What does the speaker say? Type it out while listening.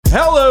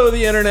Hello,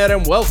 the internet,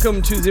 and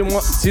welcome to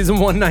season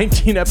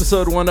 119,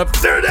 episode 1 of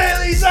The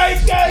Daily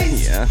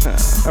Zeitgeist. Yeah.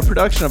 A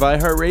production of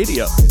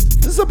iHeartRadio.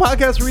 This is a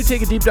podcast where we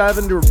take a deep dive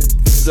into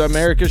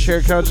America's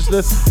shared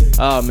consciousness.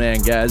 Oh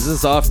man, guys, this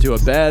is off to a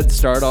bad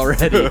start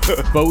already.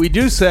 But we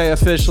do say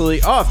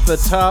officially off the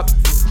top,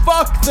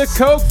 fuck the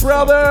Koch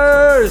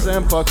brothers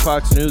and fuck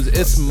Fox News.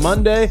 It's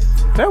Monday,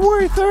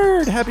 February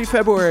 3rd. Happy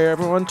February,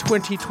 everyone.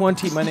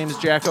 2020. My name is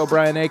Jack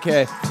O'Brien,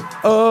 a.k.a.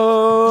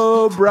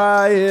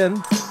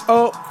 O'Brien.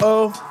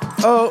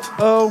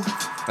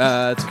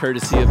 It's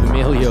courtesy of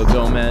Emilio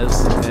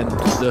Gomez and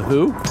The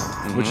Who,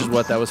 which is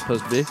what that was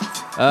supposed to be.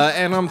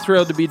 And I'm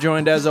thrilled to be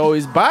joined, as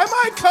always, by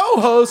my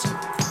co-host,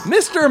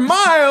 Mr.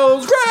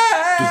 Miles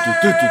Gray.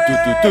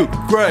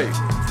 Gray,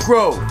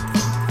 Grow,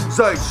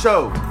 Zeit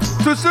Show.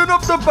 To sit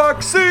up the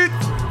back seat,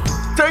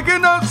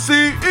 taking out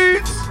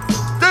seats.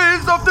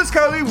 Days of this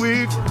Cali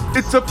week.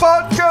 It's a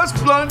podcast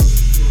blunt.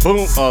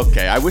 Boom.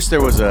 Okay, I wish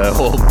there was a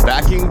whole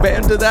backing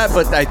band to that,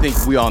 but I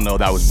think we all know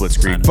that was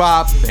Blitzkrieg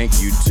Bop.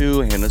 Thank you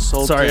to Hannah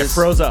Soltis. Sorry, I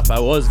froze up. I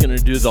was going to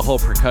do the whole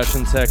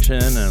percussion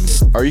section.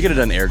 Or you could have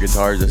done air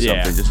guitars or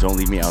something. Just don't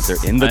leave me out there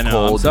in the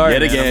cold. I'm sorry,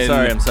 yet again.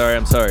 I'm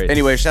sorry.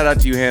 Anyway, shout out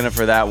to you, Hannah,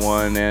 for that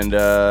one. And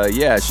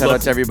shout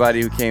out to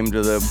everybody who came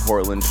to the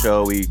Portland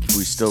show. We're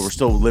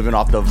still living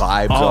off the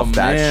vibes of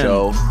that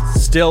show.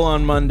 Still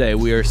on Monday.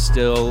 We are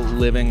still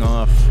living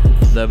off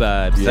the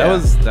vibes. Yeah.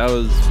 That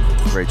was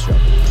Great show.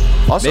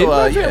 Also, maybe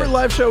my favorite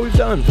live show we've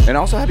done. And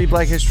also, happy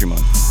Black History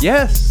Month.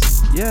 Yes,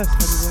 happy Black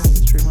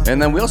History Month.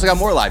 And then we also got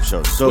more live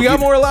shows. So we got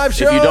more live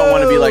shows. If you don't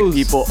want to be like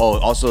people,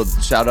 also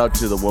shout out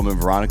to the woman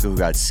Veronica who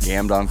got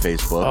scammed on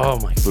Facebook. Oh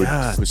my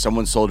God!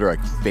 Someone sold her a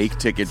fake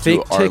ticket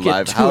to our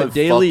live. How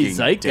Daily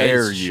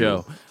Zeitgeist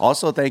show.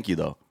 Also, thank you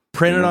though.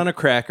 Printed on a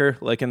cracker,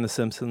 like in The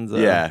Simpsons.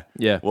 Yeah.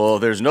 Well,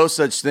 there's no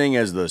such thing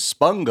as the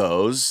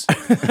Spungos.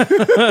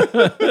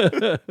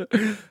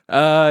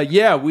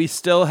 We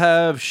still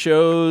have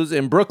shows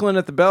in Brooklyn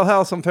at the Bell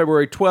House on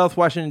February 12th,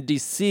 Washington,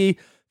 D.C.,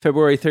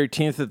 February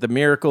 13th at the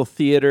Miracle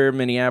Theater,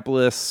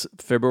 Minneapolis,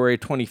 February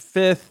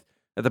 25th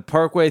at the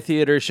Parkway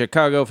Theater,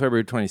 Chicago,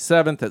 February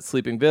 27th at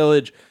Sleeping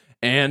Village,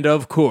 and,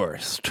 of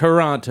course,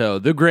 Toronto,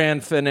 the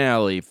grand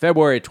finale,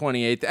 February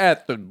 28th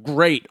at the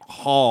Great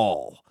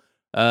Hall.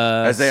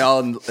 As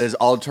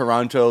all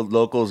Toronto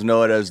locals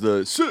know it as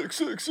the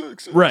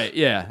 666. Right,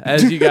 yeah.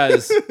 As you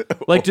guys,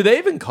 do they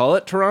even call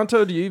it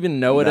Toronto? Do you even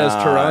know it as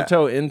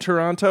Toronto in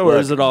Toronto? Or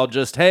is it all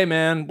just, hey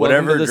man,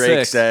 whatever to the Drake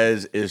 6.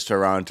 says is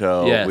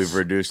Toronto, yes. We've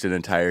reduced an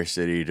entire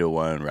city to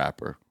one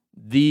rapper.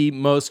 The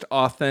most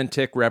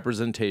authentic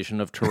representation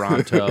of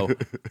Toronto.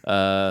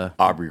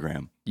 Aubrey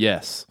Graham.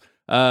 Yes.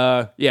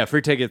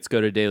 For tickets,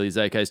 go to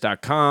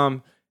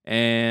dailyzeitgeist.com.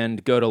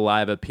 And go to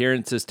live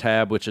appearances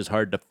tab, which is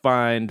hard to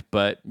find,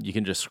 but you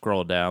can just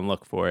scroll down,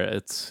 look for it.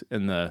 It's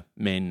in the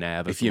main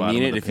nav. If you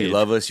mean it, if you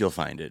love us, you'll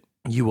find it.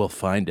 You will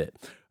find it.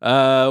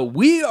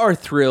 We are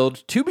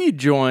thrilled to be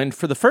joined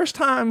for the first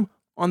time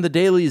on the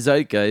Daily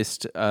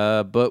Zeitgeist,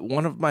 but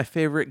one of my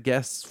favorite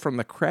guests from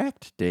the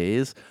Cracked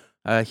days.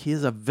 He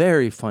is a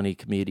very funny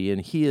comedian.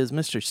 He is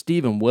Mr.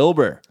 Steven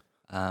Wilbur.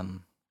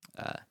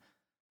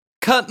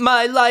 Cut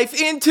my life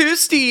into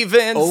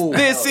Stevens.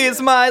 This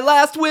is my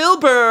last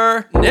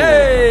Wilbur.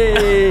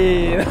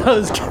 Yay! That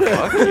was good.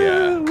 Fuck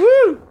yeah.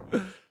 Woo!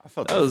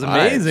 That was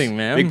amazing,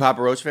 man. Big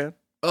Papa Roach fan?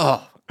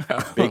 Oh,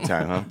 big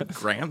time, huh?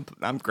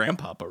 I'm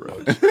Grandpapa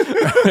Roach.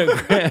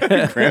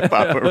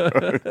 Grandpapa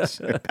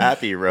Roach.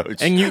 Pappy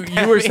Roach. And you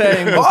were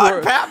saying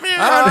before... Pappy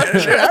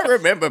Roach. I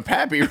remember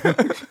Pappy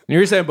Roach. You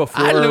were saying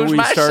before I lose we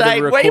my started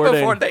sight recording... way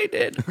before they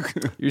did.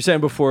 You're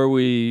saying before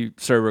we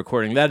started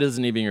recording, that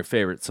isn't even your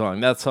favorite song.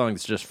 That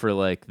song's just for,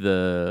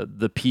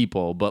 the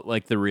people, but,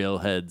 the real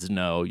heads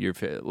know your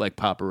like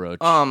Papa Roach.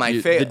 Oh, my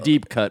favorite. The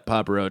deep cut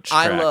Papa Roach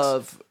tracks. I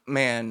love,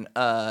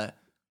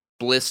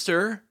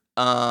 Blister,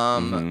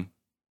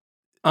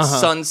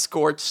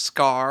 Sun-Scorched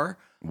Scar.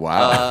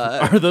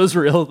 Wow. Are those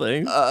real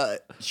things?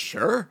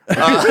 Sure.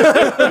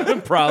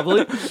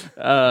 Probably.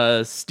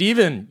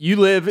 Steven, you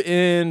live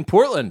in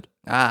Portland.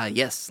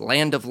 Yes,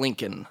 land of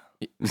Lincoln.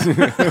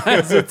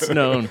 As it's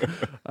known.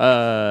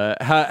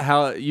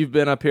 How you've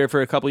been up here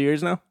for a couple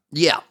years now?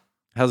 Yeah.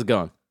 How's it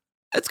going?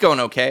 It's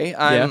going okay.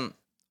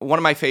 One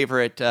of my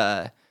favorite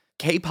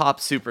K-pop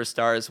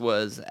superstars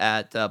was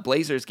at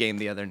Blazers game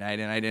the other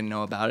night, and I didn't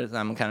know about it.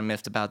 I'm kind of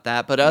miffed about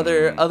that, but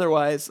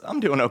otherwise, I'm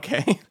doing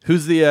okay.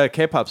 Who's the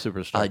K-pop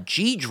superstar?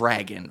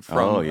 G-Dragon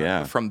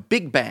from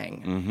Big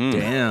Bang. Mm-hmm.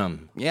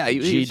 Damn. Yeah,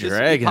 he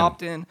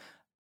popped in,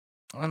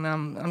 and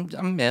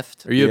I'm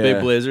miffed. Are you a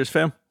big Blazers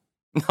fan?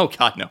 Oh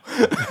God, no.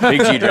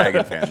 Big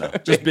G-Dragon fan though.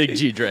 Just big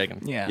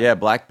G-Dragon. Yeah. Yeah,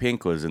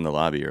 Blackpink was in the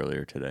lobby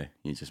earlier today.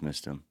 You just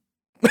missed him.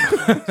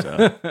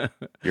 So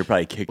you're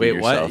probably kicking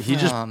yourself. What? He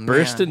just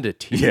burst into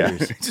tears. Yeah,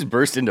 he just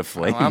burst into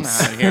flames. I'm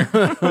out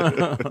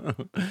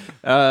of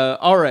here.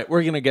 All right,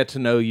 we're going to get to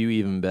know you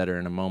even better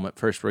in a moment.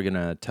 First, we're going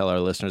to tell our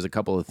listeners a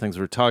couple of things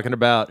we're talking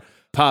about.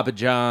 Papa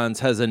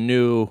John's has a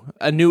new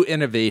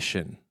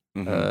innovation.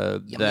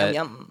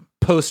 Yum.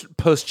 Post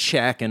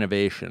Shaq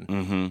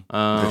innovation.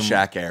 The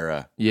Shaq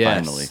era.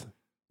 Yes. Finally.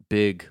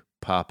 Big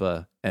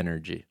Papa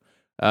energy.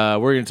 We're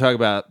going to talk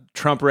about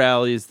Trump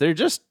rallies. They're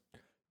just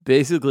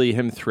basically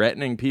him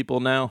threatening people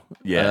now.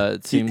 Yeah.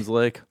 It seems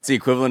like. It's the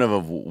equivalent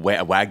of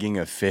wagging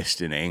a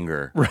fist in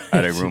anger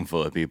at a room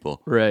full of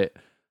people. Right.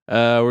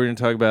 We're going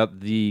to talk about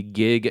the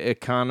gig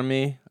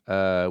economy,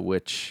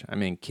 which, I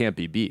mean, can't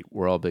be beat.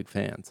 We're all big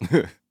fans.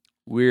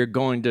 We're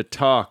going to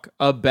talk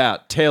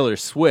about Taylor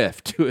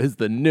Swift, who is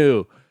the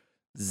new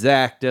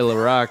Zach De La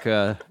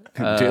Rocca.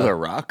 De La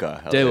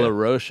Rocca. De La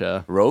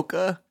Rocha.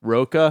 Roca?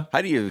 Roca?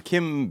 How do you,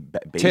 Kim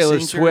Basinger? Taylor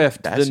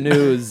Swift, the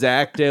new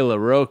Zach De La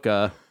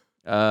Rocca.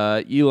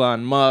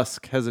 Elon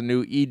Musk has a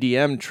new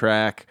EDM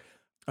track.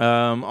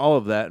 All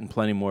of that and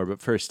plenty more.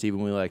 But first,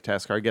 Stephen, we like to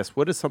ask our guests,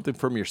 what is something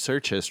from your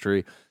search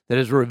history that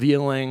is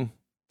revealing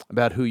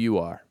about who you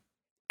are?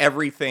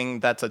 Everything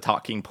that's a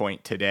talking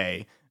point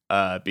today,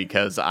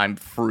 because I'm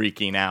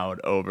freaking out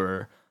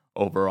over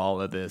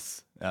all of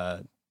this,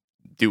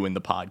 doing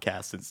the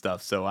podcast and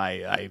stuff. So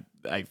I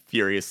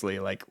furiously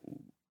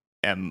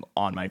am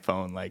on my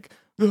phone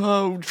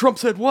oh, Trump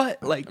said what?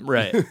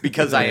 Right.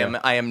 Because I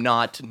am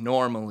not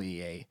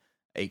normally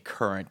a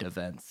current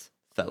events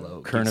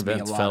fellow. Current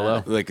events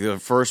fellow. The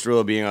first rule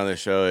of being on the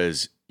show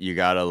is you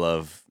gotta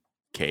love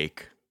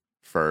cake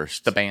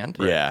first. The band?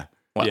 Yeah.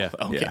 Well, Yeah.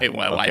 okay. Yeah.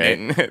 Well, I Okay.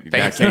 didn't.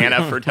 Thanks,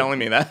 Hannah, for telling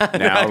me that.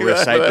 Now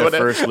recite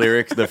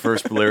the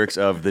first lyrics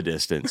of The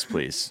Distance,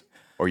 please.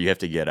 Or you have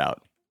to get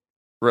out.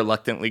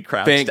 Reluctantly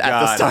crouched Thank at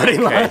God. the starting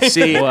Okay. line.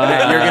 See,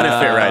 Wow. you're gonna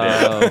fit right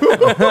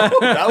in.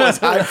 That was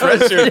high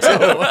pressure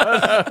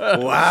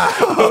too. Wow.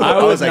 I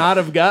would was like, not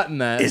have gotten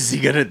that. is he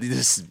gonna?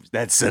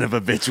 That son of a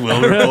bitch will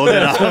pull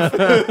it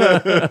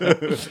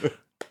off.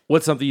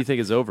 What's something you think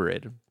is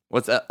overrated?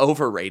 What's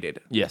overrated?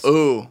 Yes.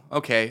 Ooh,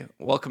 okay.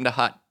 Welcome to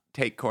Hot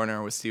Take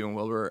Corner with Steven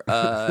Wilbur.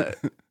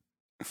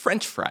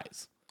 French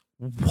fries.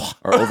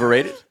 Are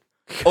overrated?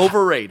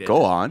 Overrated.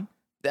 Go on.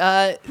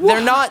 They're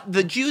not.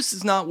 The juice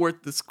is not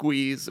worth the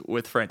squeeze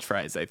with French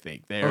fries. I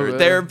think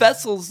they're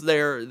vessels.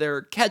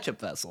 They're ketchup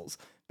vessels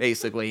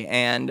basically,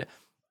 and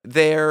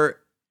they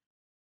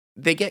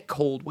get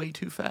cold way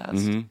too fast,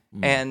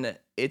 Mm-hmm. and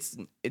it's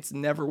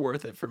never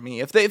worth it for me.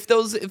 If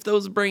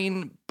those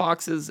brain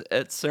boxes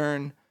at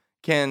CERN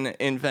can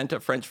invent a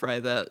French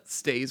fry that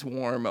stays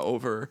warm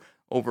over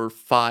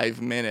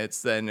 5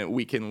 minutes, then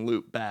we can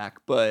loop back.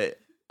 But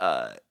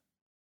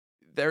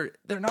they're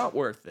not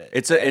worth it.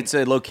 It's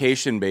a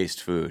location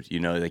based food. You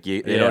know, they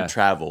don't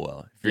travel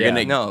well. If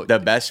you're the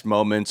best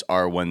moments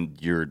are when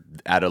you're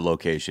at a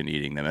location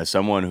eating them. As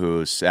someone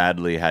who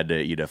sadly had to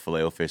eat a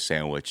Filet-O-Fish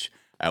sandwich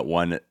at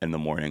 1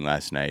 a.m.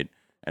 last night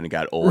and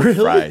got old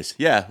fries.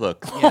 Yeah,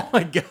 look. Oh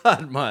my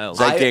God, Miles.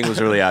 That gang was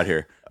really out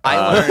here.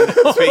 I learned.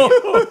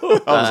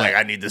 I was like,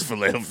 I need this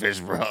Filet-O-Fish,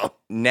 bro.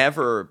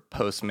 Never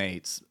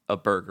Postmates a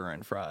burger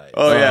and fries.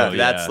 Oh, yeah.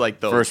 That's like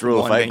the First rule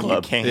of one Fight thing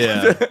Club. you can't.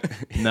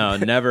 Yeah. No,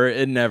 never.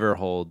 It never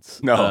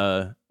holds.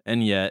 No.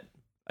 And yet,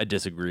 I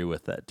disagree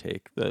with that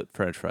take that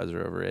French fries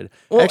are overrated.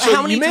 Well, Actually,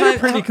 how many you made times- a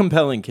pretty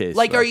compelling case.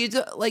 Like, though. are you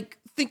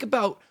think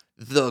about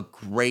the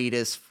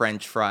greatest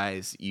French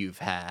fries you've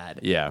had?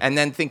 Yeah. And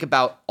then think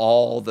about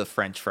all the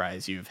French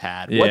fries you've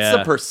had. What's Yeah.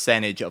 the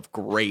percentage of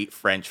great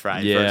French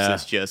fries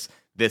versus just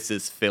this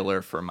is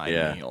filler for my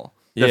meal?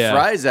 The Yeah.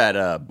 fries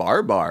at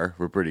Bar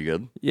were pretty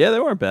good. Yeah, they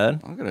weren't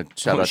bad. I'm gonna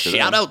shout out to them.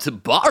 Shout out to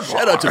Bar.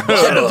 Shout out to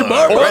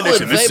Bar. Right next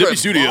to Mississippi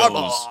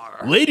Studios.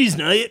 Ladies'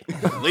 night.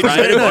 Ladies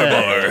night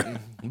at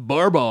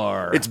Bar.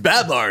 Bar. It's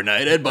Babar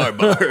night at Bar.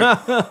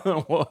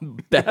 Well,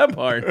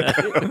 Babar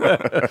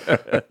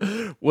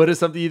night. What is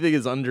something you think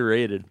is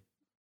underrated?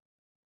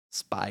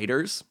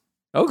 Spiders.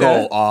 Okay.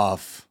 Go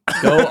off.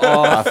 Go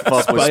off. I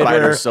fuck with Spider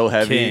spiders so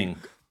heavy. King.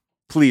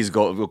 Please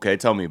go. Okay,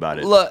 tell me about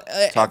it. Look,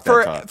 Talk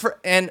that talk.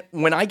 and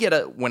when I get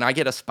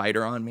a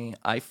spider on me,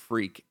 I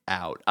freak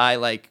out.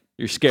 I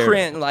You're scared.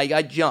 cringe,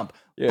 I jump.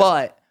 Yeah.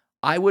 But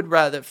I would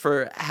rather,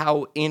 for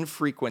how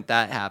infrequent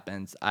that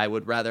happens, I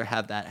would rather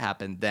have that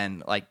happen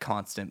than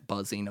constant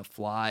buzzing of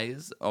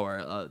flies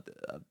or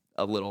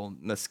a little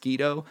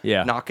mosquito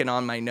knocking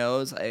on my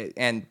nose.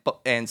 And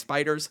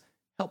spiders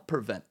help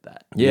prevent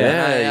that.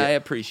 Yeah. I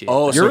appreciate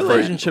Oh, that. Your so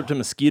relationship to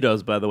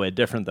mosquitoes, by the way,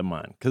 different than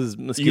mine. Because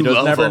mosquitoes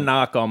love never them.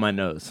 knock on my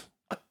nose.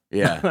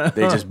 Yeah,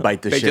 they just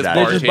bite the They shit just out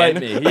They of just you. barge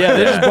bite in. me. Yeah,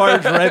 they just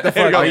barge right the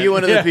fuck Are in. you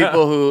one of the Yeah.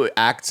 people who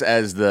acts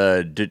as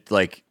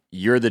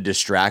you're the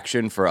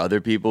distraction for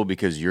other people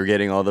because you're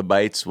getting all the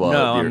bites? Well,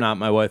 No, I'm not.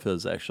 My wife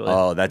is, actually.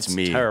 Oh, that's It's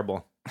me.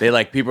 terrible.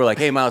 People are like,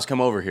 "Hey, Miles, come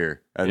over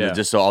here," and Yeah.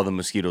 just so all the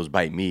mosquitoes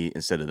bite me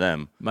instead of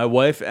them. My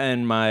wife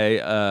and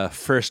my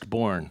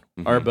firstborn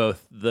are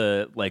both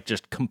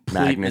just complete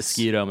Magnets.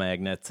 mosquito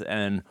magnets,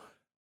 and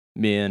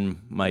me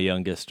and my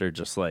youngest are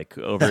just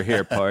over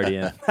here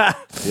partying.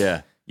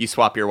 Yeah, You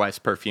swap your wife's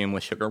perfume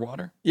with sugar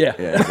water? Yeah,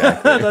 yeah,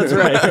 exactly. that's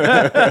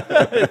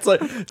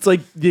right. it's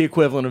like the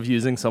equivalent of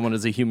using someone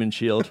as a human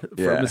shield for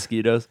Yeah.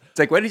 mosquitoes. It's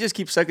like, why do you just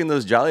keep sucking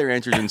those Jolly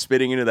Ranchers and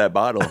spitting into that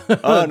bottle?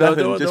 Oh,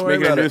 nothing. don't Just worry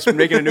about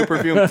making a new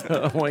perfume.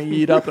 When you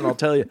eat up, and I'll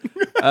tell you.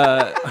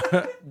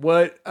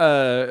 What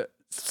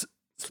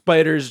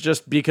spiders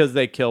just because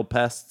they kill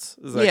pests?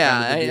 Is that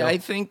kind of the deal? I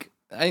think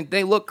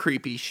They look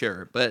creepy,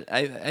 sure, but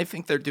I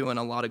think they're doing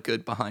a lot of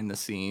good behind the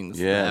scenes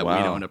that we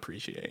don't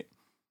appreciate.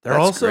 They're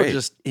also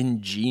just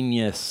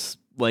ingenious.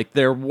 Like,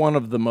 they're one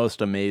of the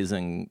most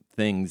amazing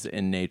things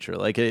in nature.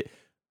 Like,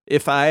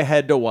 if I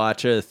had to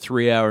watch a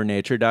 3-hour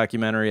nature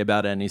documentary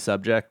about any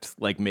subject,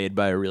 like made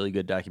by a really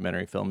good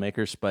documentary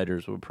filmmaker,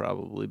 spiders would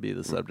probably be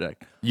the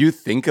subject. You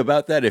think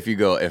about that if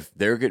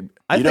they're good.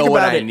 I think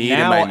about it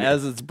now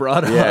as it's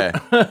brought up. Yeah,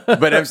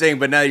 but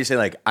now you're saying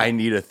like I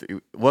need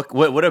what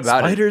about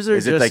spiders it?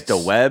 Is it like the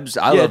webs?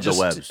 I love the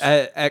webs.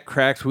 At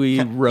Cracked,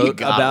 we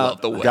wrote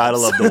about the webs. Gotta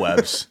love the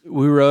webs.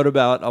 We wrote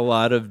about a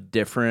lot of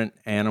different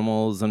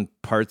animals and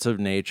parts of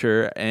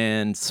nature,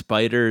 and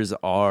spiders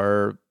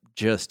are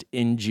just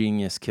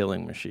ingenious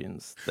killing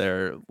machines.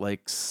 They're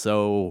like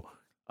so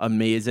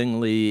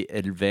amazingly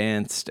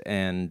advanced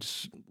and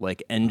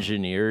like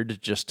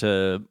engineered just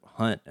to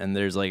hunt. And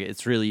there's like,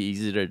 it's really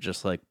easy to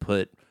just like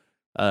put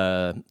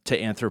to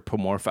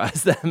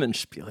anthropomorphize them and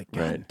just be like,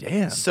 God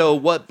damn. So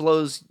what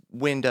blows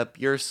wind up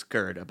your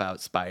skirt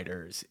about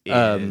spiders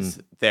is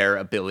their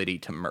ability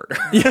to murder.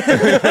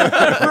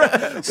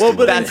 Well,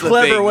 but that's in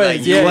clever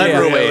ways.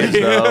 Clever ways,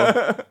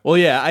 though. Well,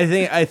 yeah,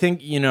 I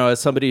think as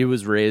somebody who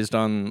was raised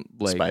on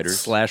like spiders.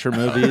 Slasher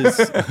movies,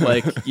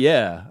 like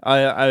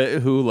I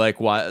who like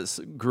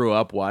grew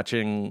up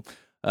watching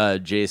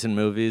Jason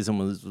movies and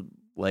was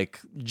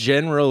like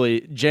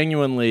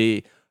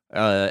genuinely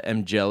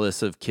am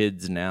jealous of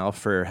kids now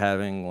for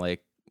having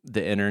like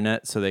the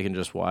internet so they can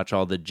just watch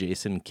all the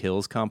Jason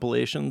Kills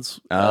compilations.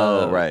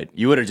 Oh, right.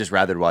 You would have just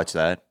rather watch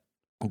that.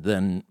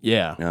 Then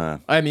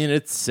I mean,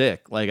 it's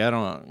sick. Like,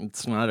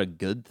 it's not a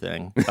good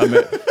thing.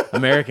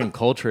 American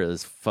culture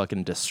has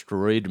fucking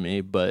destroyed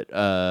me, but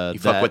you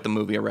fuck with the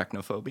movie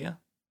Arachnophobia?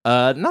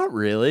 Not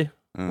really.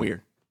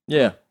 Weird.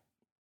 Yeah.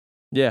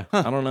 I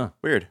don't know.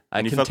 Weird.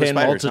 I contain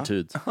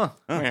multitudes.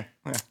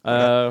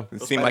 You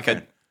seem like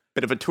a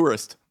bit of a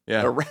tourist.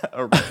 Yeah.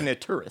 A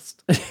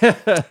tourist.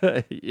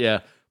 Yeah.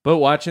 But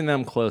watching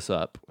them close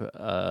up,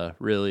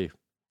 really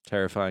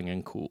terrifying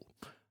and cool.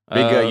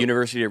 Big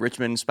University of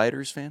Richmond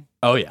Spiders fan?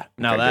 Oh yeah.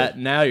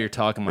 Now you're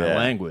talking my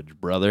language,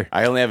 brother.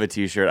 I only have a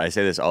t-shirt. I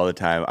say this all the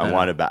time.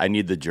 I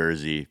need the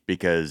jersey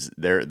because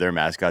their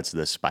mascots are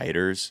the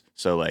Spiders.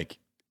 So like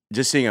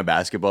just seeing a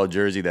basketball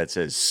jersey that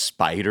says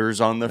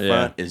Spiders on the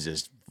front is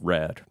just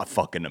rad.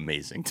 Fucking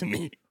amazing to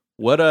me.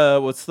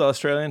 What's the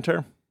Australian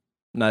term?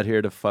 Not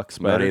here to fuck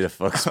spiders. Not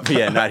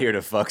here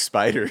to fuck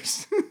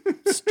spiders.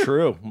 It's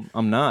true.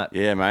 I'm not.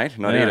 Yeah, mate.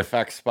 Not here to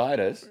fuck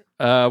spiders.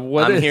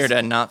 I'm here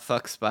to not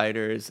fuck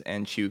spiders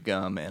and chew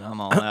gum, and I'm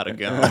all out of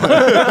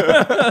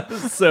gum.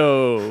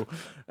 So,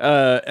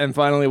 and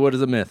finally, what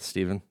is a myth,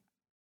 Stephen?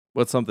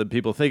 What's something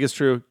people think is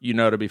true,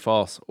 to be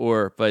false,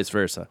 or vice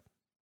versa?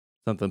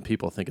 Something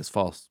people think is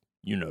false,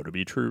 to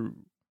be true.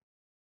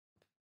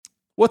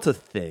 What's a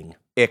thing?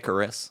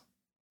 Icarus.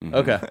 Mm-hmm.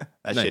 Okay.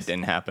 That shit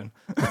didn't happen.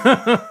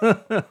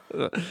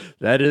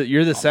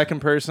 You're the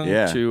second person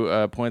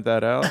to point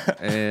that out.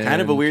 And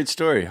kind of a weird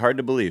story. Hard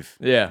to believe.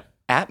 Yeah.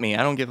 At me.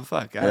 I don't give a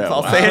fuck.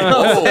 I'll say it.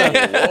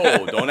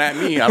 Whoa. Don't at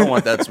me. I don't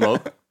want that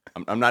smoke.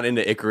 I'm not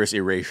into Icarus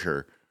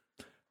erasure.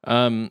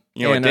 It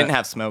didn't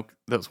have smoke.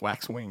 Those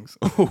wax wings.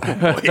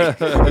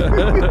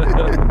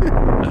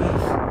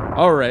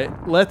 All right.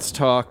 Let's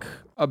talk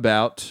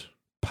about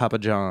Papa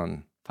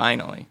John.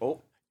 Finally.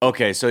 Oh.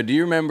 Okay, so do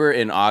you remember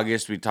in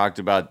August we talked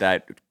about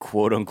that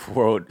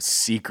quote-unquote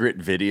secret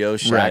video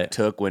Shaq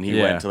took when he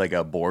went to like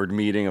a board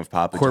meeting of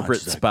Papa John?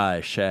 Corporate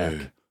spy Shaq.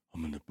 Hey,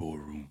 I'm in the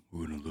boardroom.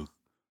 We're going to look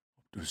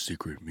at a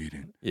secret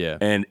meeting. Yeah.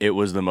 And it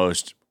was the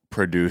most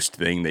produced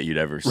thing that you'd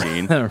ever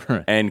seen.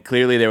 Right. And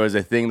clearly there was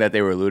a thing that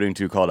they were alluding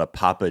to called a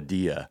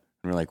papadilla.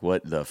 And we're like,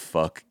 what the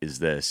fuck is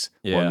this?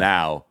 Yeah. Well,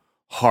 now,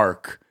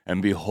 hark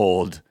and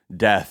behold,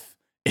 death.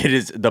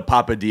 The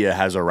papadilla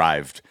has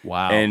arrived.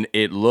 Wow. And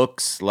it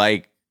looks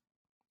like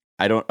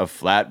a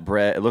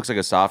flatbread. It looks like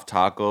a soft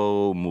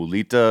taco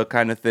mulita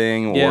kind of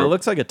thing. Yeah, it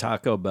looks like a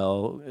Taco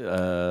Bell.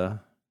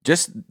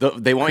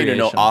 They want you to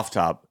know off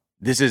top,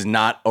 this is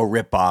not a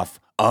ripoff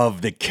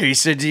of the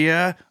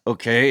quesadilla.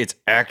 Okay, it's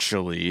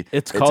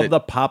called the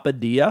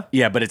papadilla.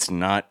 Yeah, but it's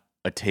not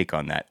a take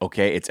on that.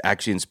 Okay, it's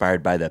actually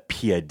inspired by the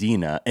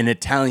piadina, an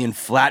Italian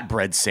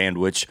flatbread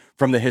sandwich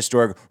from the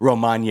historic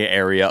Romagna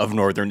area of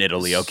northern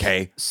Italy.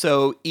 Okay,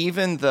 so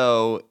even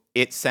though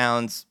it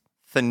sounds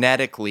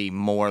phonetically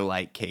more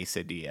like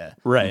quesadilla.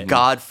 Right.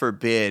 God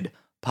forbid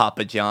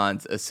Papa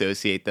John's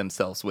associate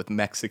themselves with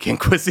Mexican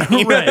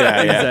cuisine. Right.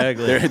 Yeah.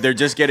 Exactly. They're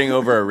just getting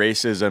over a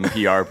racism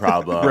PR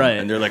problem. Right.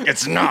 And they're like,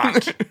 it's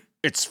not.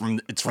 It's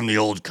from the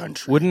old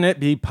country. Wouldn't it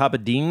be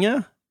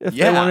papadina if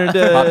they wanted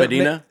to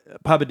Papadina?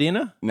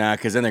 Papadina? Nah,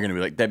 because then they're gonna be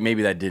like that.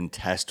 Maybe that didn't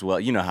test well.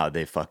 You know how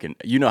they fucking.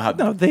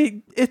 No,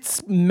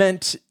 it's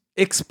meant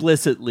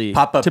explicitly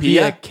Papa to be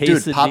a Pia? Dude,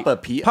 quesadilla. Papa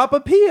Pia? Papa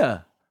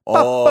Pia.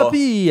 Papa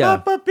Pia.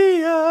 Papa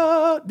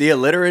Pia. The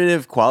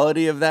alliterative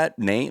quality of that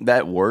name,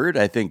 that word,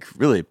 I think,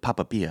 really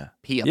Papa Pia.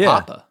 Pia Yeah.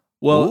 Papa.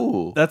 Well,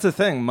 Ooh. that's a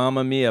thing.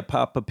 Mamma mia,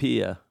 Papa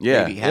Pia.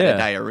 Yeah. Baby had a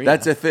diarrhea.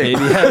 That's a thing.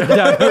 Baby had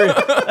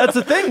diarrhea. That's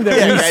a thing that we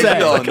guys, said.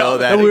 you all know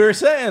that. We were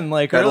saying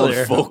like That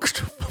earlier. old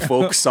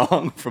folk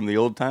song from the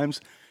old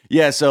times.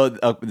 Yeah, so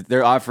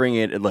they're offering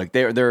it. Look,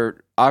 they're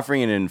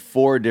offering it in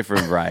 4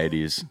 different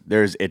varieties.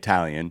 There's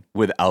Italian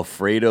with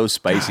Alfredo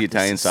spicy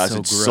Italian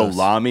sausage, so gross.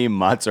 salami,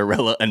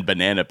 mozzarella, and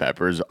banana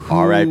peppers.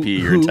 R.I.P.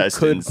 your Who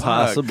intestines. could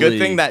possibly? Good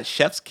thing that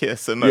chef's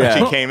kiss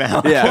emoji came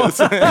out. Yeah.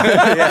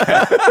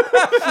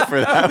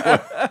 For that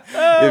one.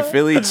 The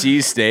Philly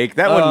cheesesteak.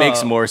 That one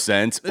makes more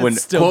sense. When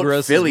still quote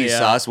grosses Philly me out.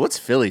 sauce. What's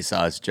Philly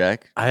sauce,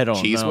 Jack? I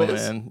don't Cheese know,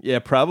 whiz? man. Yeah,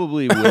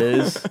 probably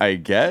whiz. I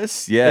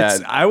guess. Yeah.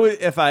 I would,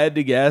 if I had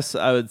to guess,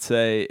 I would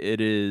say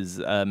it is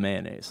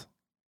mayonnaise.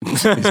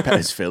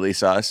 It's Philly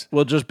sauce.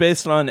 Well, just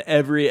based on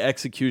every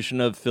execution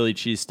of Philly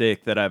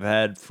cheesesteak that I've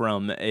had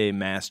from a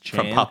mass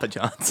chain, From Papa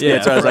John's.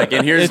 Yeah, So I was like,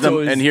 and here's It's the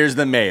always- here's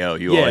the mayo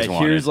you always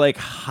wanted. here's like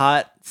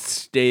hot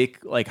steak,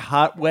 like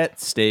hot wet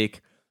steak,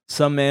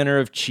 some manner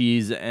of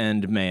cheese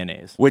and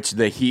mayonnaise. Which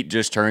the heat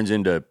just turns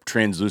into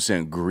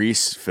translucent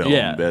grease film.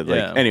 Yeah, But like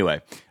yeah.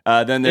 anyway,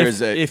 then there's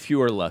if you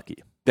are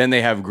lucky. then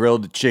they have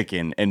grilled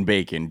chicken and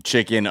bacon,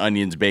 chicken,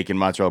 onions, bacon,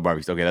 mozzarella,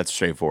 barbecue. Okay, that's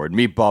straightforward.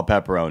 Meatball,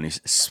 pepperoni,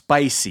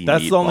 spicy.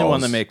 That's the only one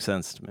meatballs, that makes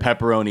sense to me.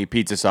 pepperoni,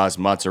 pizza sauce,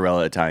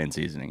 mozzarella, Italian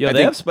seasoning. Yeah, I they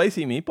think, have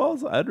spicy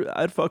meatballs.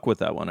 I'd fuck with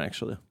that one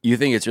actually. you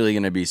think it's really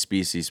gonna be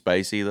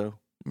spicy though?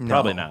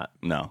 Probably not.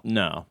 No,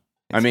 No.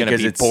 I mean It's gonna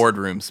because be it's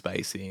boardroom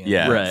spicy. And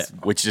yeah, Right.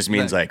 which just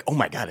means like, oh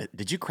my god,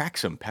 did you crack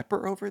some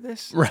pepper over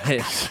this?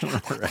 Right.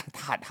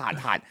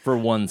 hot. For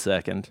 1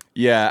 second.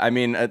 Yeah, I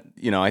mean,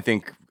 I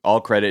think all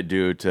credit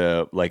due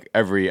to like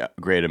every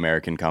great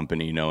American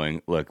company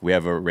knowing, look, we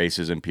have a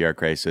racism PR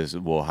crisis.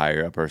 We'll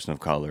hire a person of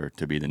color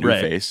to be the new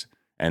Right. face,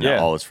 and Yeah.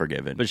 all is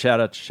forgiven. But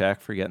shout out to Shaq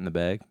for getting the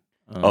bag.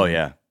 Oh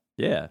yeah,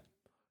 Yeah.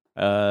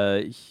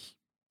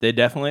 They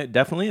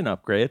definitely an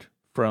upgrade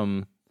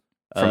from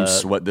from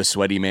the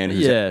sweaty man.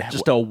 Who's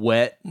just a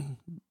wet,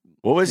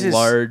 what was his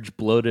large,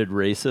 bloated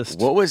racist.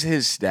 What was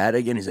his stat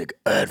again? He's like,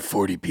 I had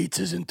 40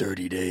 pizzas in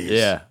 30 days.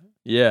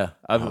 Yeah.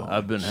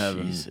 I've been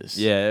having. Jesus.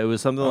 Yeah, it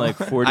was something like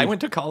 40. I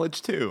went to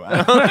college too.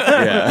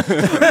 Yeah.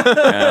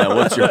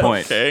 What's your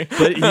point? Okay.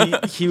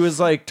 But he was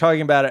like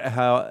talking about it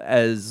how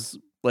as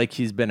like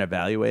he's been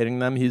evaluating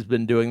them. He's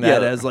been doing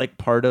that as like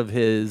part of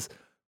his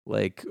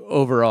like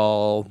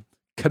overall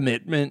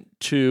commitment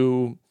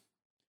to.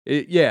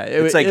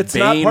 It's like it's Bane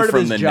not part of from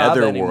his the job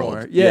netherworld.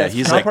 anymore. Yeah, It's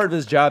he's not like- part of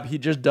his job. He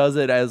just does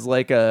it as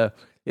like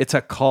it's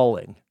a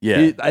calling.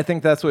 Yeah. I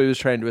think that's what he was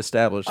trying to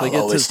establish. Like I'll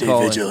it's always his stay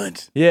calling.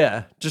 vigilant.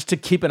 Yeah, just to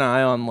keep an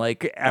eye on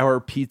like our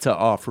pizza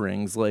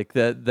offerings, like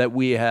that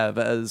we have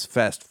as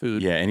fast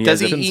food. Yeah, and he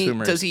Does has he a, eat?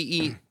 consumers. Does he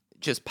eat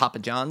just Papa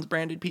John's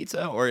branded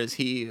pizza, or is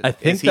he? I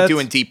think is he that's-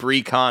 doing deep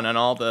recon on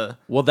all the?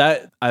 Well,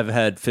 that I've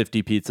had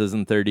 50 pizzas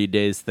in 30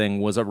 days thing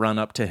was a run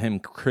up to him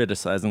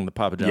criticizing the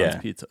Papa John's Yeah.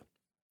 pizza.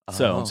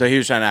 So So he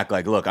was trying to act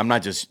like, look, I'm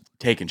not just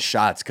taking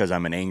shots because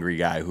I'm an angry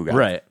guy who got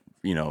right,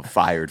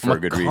 fired for I'm a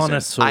good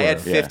connoisseur. I had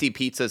Yeah. 50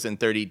 pizzas in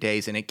 30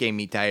 days, and it gave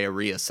me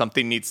diarrhea.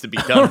 Something needs to be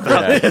done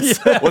about this.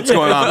 What's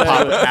going on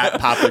at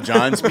Papa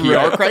John's?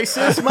 PR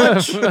crisis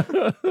much?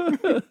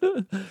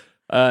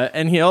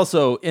 And he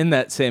also, in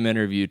that same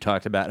interview,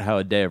 talked about how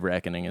a day of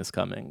reckoning is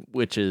coming,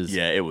 which is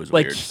Yeah, it was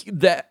like weird.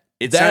 that.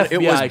 It The sounded-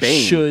 it was FBI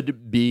Bane.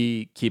 should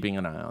be keeping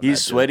an eye on. He's that dude.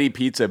 sweaty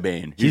pizza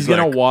Bane. He's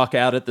gonna walk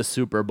out at the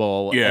Super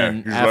Bowl Yeah,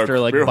 and he's after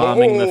like, like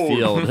bombing the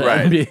 "Behold!" field Right.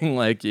 and being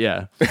like,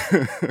 yeah,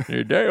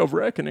 your day of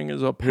reckoning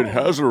is upon.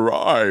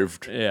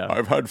 arrived. Yeah.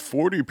 I've had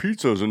 40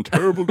 pizzas and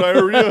terrible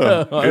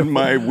diarrhea in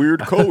my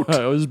weird coat.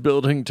 I was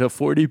building to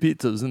 40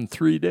 pizzas in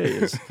 3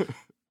 days.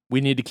 We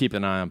need to keep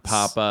an eye on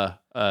Papa.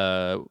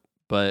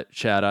 But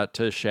shout out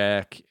to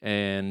Shaq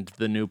and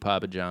the new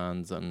Papa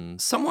John's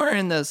and Somewhere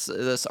in this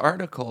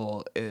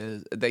article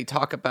they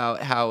talk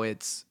about how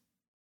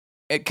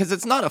because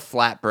it's not a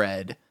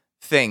flatbread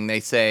thing. They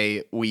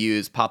say we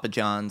use Papa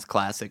John's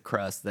classic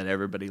crust that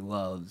everybody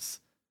loves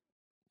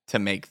to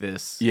make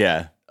this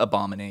Yeah.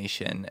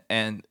 abomination,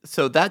 and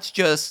so that's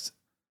just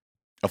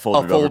A a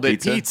folded, over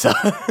folded pizza.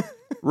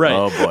 right.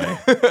 Oh, boy.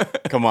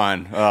 Come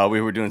on.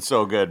 We were doing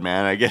so good,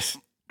 man. I guess.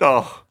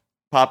 Oh,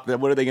 Pop,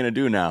 what are they going to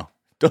do now?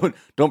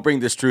 Don't bring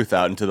this truth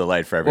out into the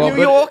light for everyone.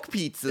 New York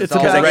pizza's it's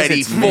about-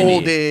 already it's mini.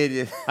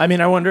 folded. I mean,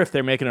 I wonder if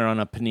they're making it on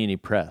a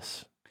panini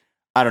press.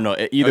 I don't know.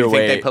 Oh, Either you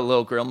way, think they put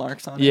little grill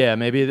marks on it? Yeah,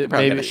 maybe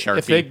probably maybe got a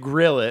if they Sharpie.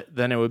 grill it,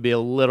 then it would be a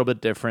little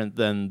bit different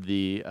than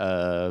the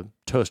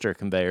toaster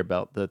conveyor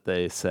belt that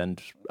they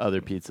send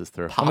other pizzas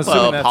through. I'm Papa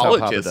assuming that's how Papa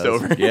apologist does.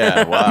 over here.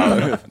 yeah,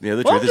 wow. Yeah,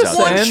 the truth is out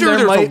there. saying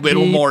there might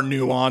be- more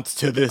nuance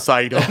to this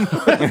item. I'm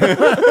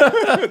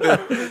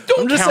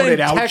just saying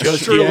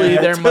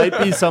texturally there might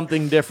be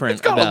something different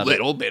It's got about a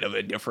little bit of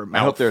a different I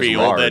hope there's mouthfeel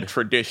lard. than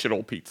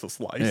traditional pizza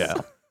slice. it.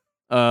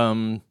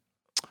 Yeah.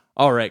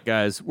 All right,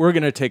 guys, we're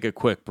going to take a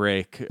quick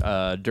break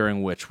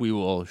during which we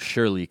will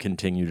surely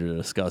continue to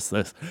discuss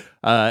this,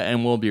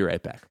 and we'll be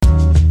right back.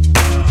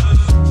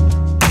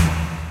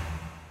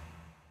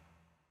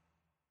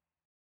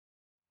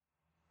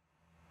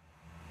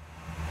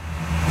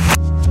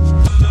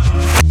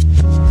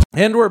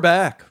 And we're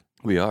back.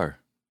 We are.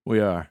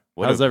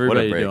 How's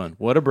everybody doing?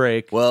 What a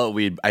break. Well,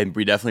 we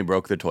definitely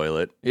broke the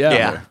toilet.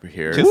 Yeah. We're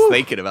here. Just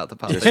thinking about the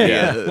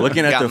podcast.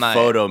 Looking at the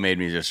photo made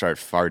me just start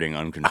farting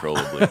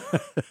uncontrollably.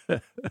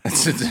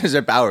 There's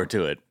a power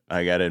to it,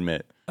 I gotta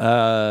admit.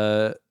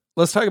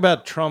 Let's talk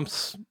about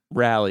Trump's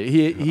rally.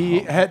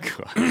 He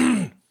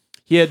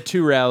had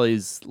 2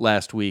 rallies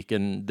last week,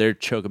 and they're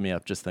choking me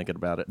up just thinking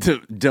about it.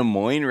 The Des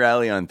Moines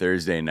rally on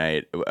Thursday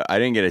night, I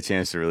didn't get a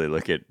chance to really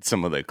look at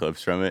some of the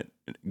clips from it.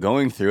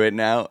 Going through it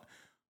now,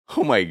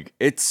 I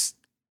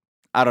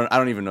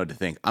don't even know what to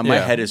think. My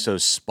head is so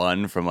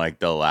spun from like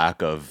the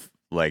lack of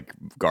like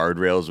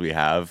guardrails we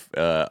have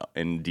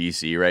in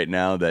DC right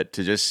now that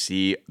to just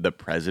see the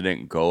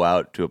president go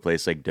out to a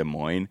place like Des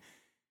Moines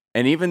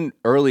and even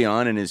early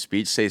on in his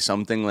speech say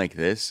something like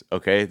this.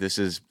 Okay, this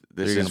is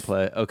gonna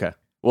play. Okay.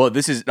 Well, I'm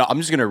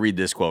just going to read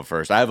this quote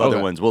first. I have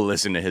other ones. We'll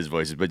listen to his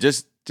voices, but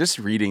just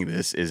reading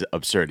this is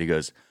absurd. He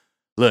goes,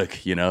 "Look,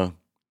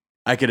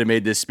 I could have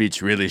made this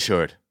speech really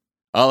short.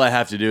 All I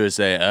have to do is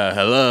say,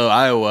 hello,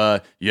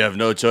 Iowa. You have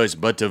no choice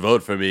but to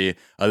vote for me.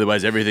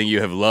 Otherwise, everything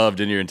you have loved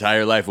in your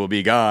entire life will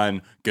be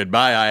gone.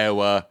 Goodbye,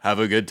 Iowa. Have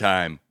a good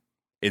time.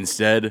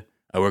 Instead,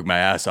 I work my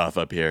ass off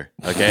up here.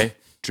 Okay?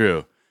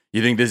 True.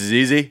 You think this is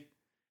easy?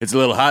 It's a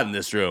little hot in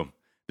this room.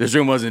 This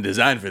room wasn't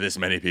designed for this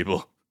many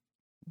people."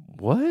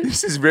 What?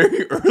 This is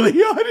very early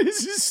on in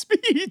his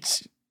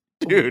speech.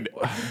 Dude,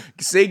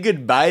 say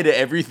goodbye to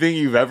everything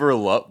you've ever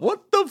loved.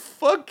 What the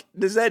fuck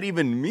does that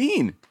even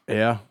mean?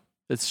 Yeah.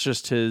 It's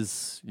just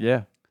his,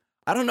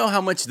 I don't know how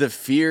much the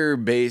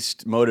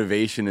fear-based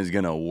motivation is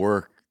going to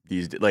work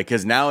these days. Like,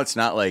 because now it's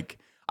not like,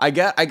 I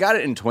got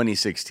it in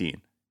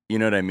 2016. You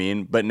know what I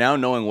mean? But now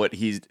knowing what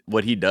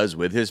he does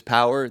with his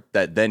power,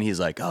 that then he's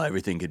like, oh,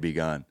 everything could be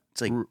gone.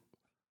 It's like,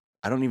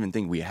 I don't even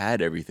think we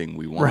had everything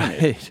we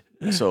wanted. Right.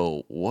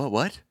 So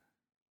what?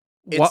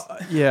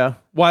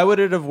 Why would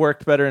it have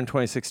worked better in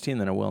 2016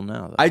 than it will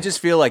now, though? I just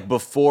feel like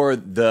before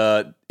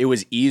it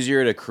was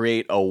easier to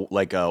create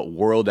a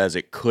world as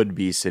it could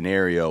be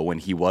scenario when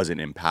he wasn't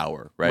in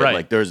power, right?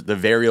 Like there's the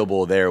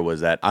variable there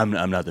was that I'm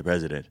not the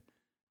president.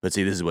 But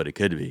see, this is what it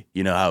could be.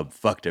 You know how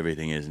fucked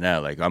everything is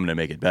now. Like, I'm going to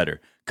make it better.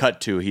 Cut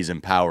to, he's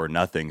in power,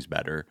 nothing's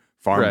better.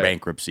 Farm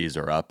bankruptcies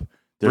are up.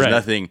 There's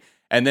nothing.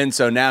 And then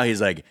so now he's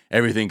like,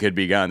 everything could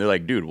be gone. They're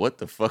like, dude, what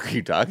the fuck are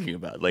you talking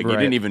about? Like, you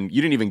didn't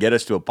even get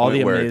us to a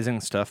point where all the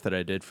amazing stuff that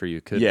I did for you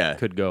could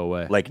go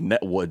away. Like,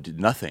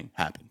 nothing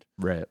happened.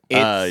 Right.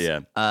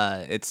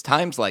 It's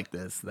times like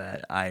this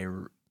that I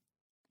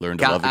learn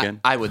to love again.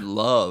 I would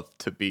love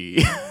to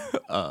be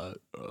a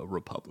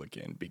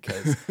Republican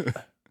because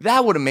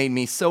that would have made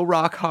me so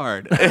rock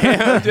hard.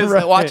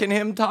 Just watching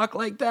him talk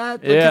like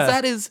that. Because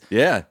that is...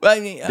 Yeah. I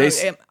mean,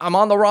 I'm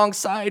on the wrong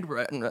side.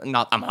 I'm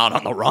not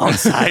on the wrong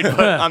side,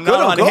 but I'm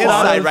not on his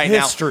side right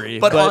history,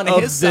 now. But on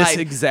his this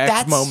side, exact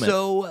that's moment.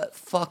 So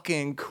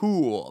fucking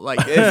cool. Like,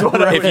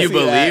 if you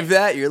believe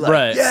that, you're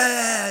like,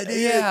 yeah,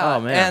 dude. Yeah.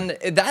 Oh, man.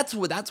 And that's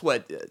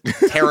what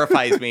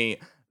terrifies me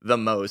the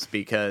most,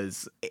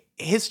 because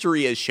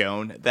history has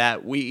shown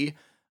that we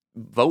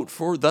vote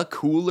for the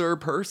cooler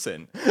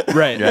person.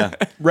 Right. Yeah.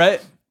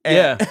 Right.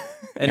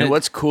 And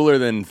what's cooler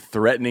than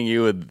threatening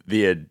you with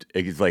the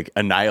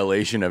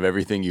annihilation of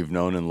everything you've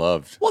known and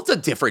loved? Well, it's a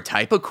different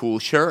type of cool,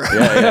 sure.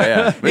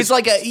 Yeah. It's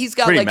like he's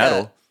got pretty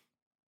metal.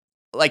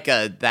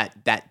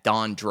 That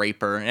Don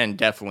Draper, and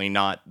definitely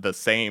not the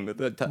same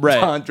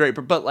Don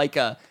Draper, but like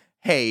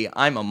hey,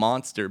 I'm a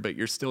monster, but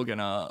you're still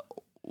gonna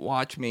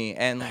watch me.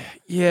 And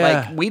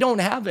like, we don't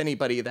have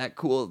anybody that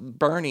cool.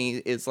 Bernie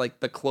is like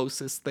the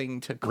closest thing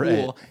to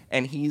cool,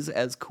 and he's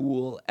as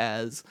cool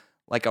as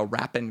like a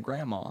rapping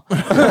grandma.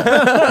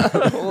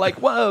 Like,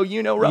 whoa,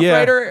 Rough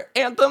Rider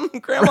anthem,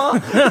 grandma?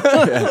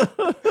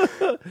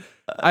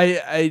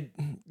 I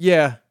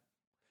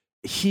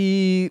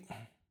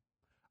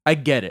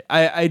get it.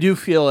 I do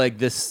feel like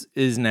this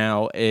is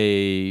now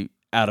a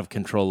out of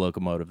control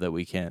locomotive that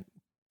we can't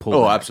pull.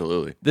 Oh, back.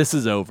 Absolutely. This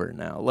is over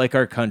now. Like,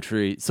 our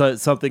country, so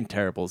something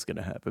terrible is going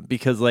to happen,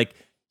 because like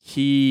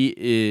he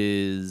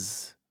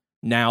is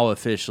now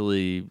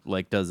officially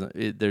like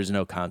there's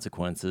no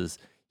consequences.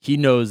 He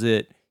knows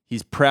it.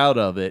 He's proud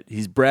of it.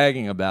 He's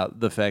bragging about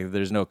the fact that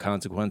there's no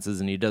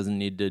consequences, and he doesn't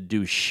need to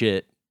do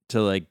shit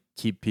to like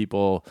keep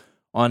people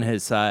on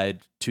his side,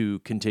 to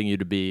continue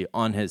to be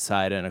on his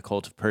side and a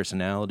cult of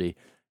personality.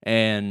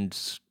 And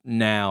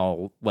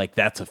now, like,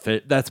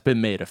 that's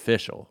been made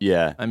official.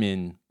 Yeah. I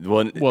mean,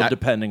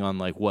 depending on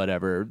like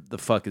whatever the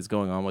fuck is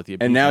going on with you.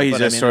 And now he's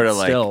just sort of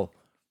like,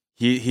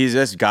 he's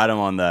just got him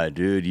on the,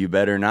 dude, you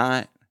better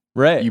not.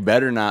 Right. You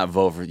better not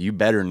vote for, you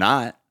better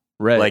not.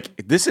 Right.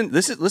 Like, listen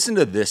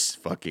to this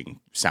fucking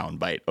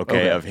soundbite,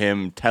 okay, of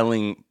him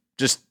telling,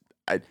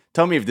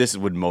 tell me if this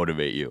would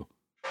motivate you.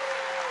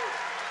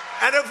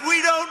 And if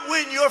we don't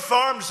win, your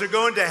farms are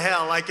going to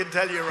hell, I can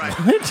tell you right.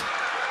 What?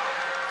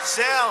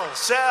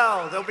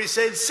 Sell. They'll be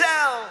saying,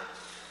 sell.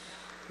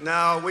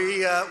 No,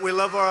 we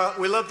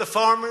love the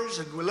farmers,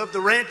 and we love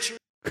the ranchers.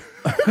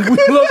 We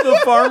love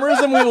the farmers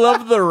and we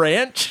love the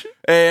ranch.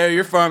 Hey,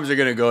 your farms are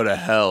gonna go to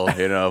hell,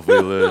 if we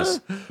lose.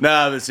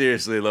 No, but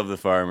seriously, love the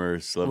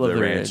farmers, love the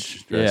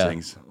ranch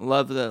dressings. Yeah.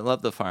 Love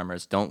the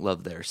farmers. Don't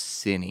love their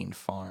sinning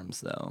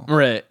farms though.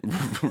 Right.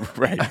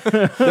 Right.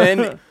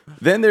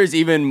 then there's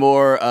even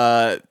more.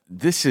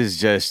 This is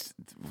just,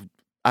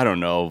 I don't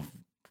know.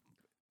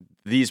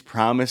 These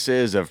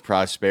promises of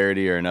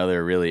prosperity are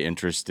another really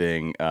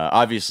interesting,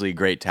 obviously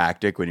great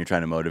tactic when you're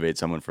trying to motivate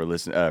someone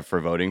for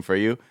voting for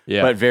you.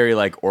 Yeah. But very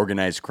like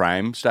organized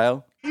crime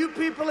style. You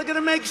people are going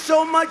to make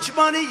so much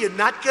money you're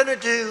not going to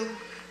do.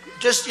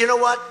 Just, you know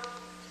what?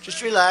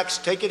 Just relax,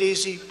 take it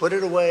easy, put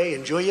it away,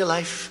 enjoy your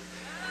life.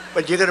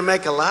 But you're going to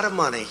make a lot of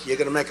money. You're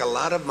going to make a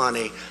lot of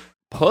money.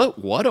 Put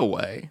what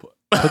away?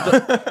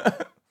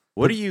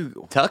 What do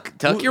you...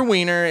 Tuck your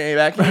wiener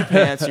back in your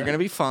pants. You're going to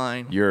be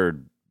fine. You're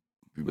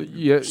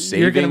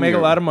going to make a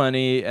lot of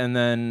money and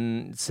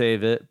then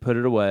save it, put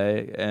it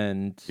away,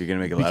 and... You're going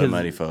to make a lot of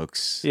money,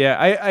 folks. Yeah,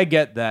 I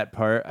get that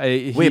part.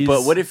 Wait,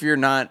 but what if you're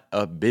not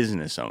a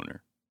business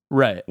owner?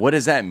 Right. What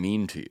does that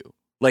mean to you?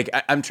 Like,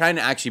 I'm trying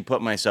to actually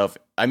put myself...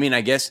 I mean,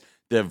 I guess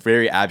the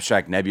very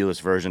abstract,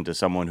 nebulous version to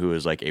someone who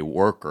is like a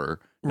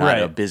worker, not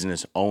a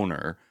business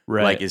owner,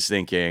 like is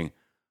thinking...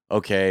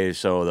 Okay,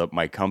 so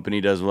my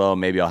company does well.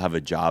 Maybe I'll have a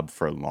job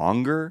for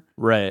longer.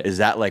 Right. Is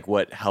that like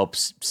what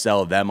helps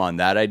sell them on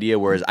that idea?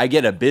 Whereas I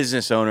get a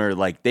business owner,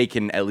 like they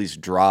can at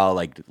least draw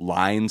like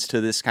lines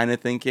to this kind of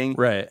thinking.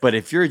 Right. But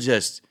if you're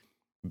just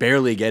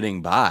barely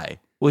getting by.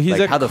 Well, he's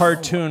like, a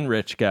cartoon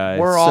rich guy.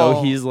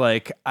 So he's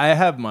like, I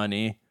have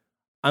money.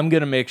 I'm going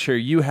to make sure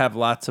you have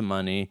lots of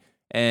money.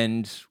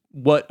 And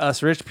what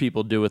us rich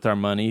people do with our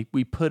money,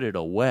 we put it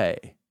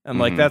away. And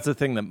like, that's the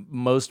thing that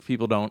most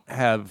people don't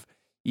have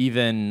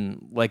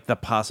even like the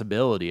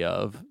possibility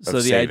of. So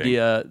the saving.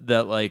 idea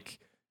that like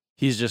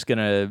he's just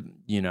gonna,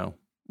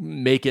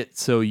 make it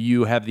so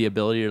you have the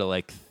ability to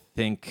like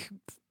think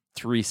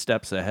 3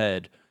 steps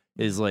ahead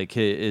is like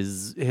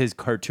his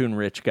cartoon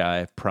rich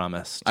guy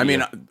promise. I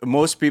mean,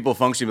 most people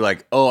function be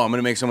like, oh, I'm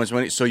gonna make so much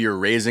money. So you're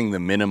raising the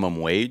minimum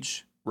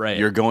wage. Right.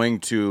 You're going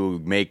to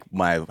make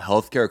my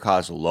healthcare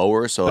costs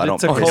lower, so but I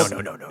don't.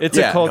 No. It's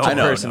a cult of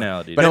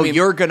personality. But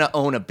you're going to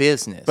own a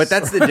business. But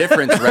that's the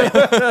difference, right?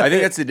 I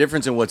think that's the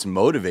difference in what's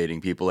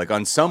motivating people. Like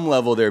on some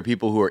level, there are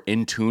people who are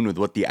in tune with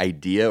what the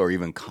idea or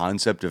even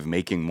concept of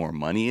making more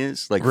money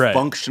is. Like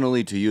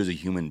functionally to you as a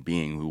human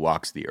being who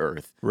walks the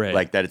earth. Right.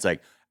 Like that it's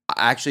like,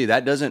 actually,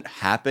 that doesn't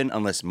happen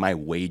unless my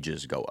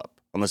wages go up,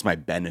 unless my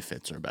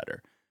benefits are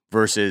better.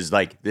 Versus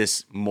like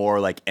this more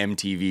like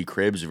MTV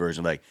Cribs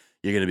version, like,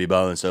 you're going to be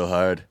balling so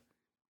hard.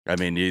 I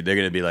mean, they're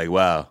going to be like,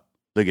 wow,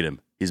 look at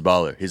him. He's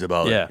baller. He's a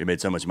baller. Yeah. He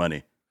made so much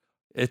money.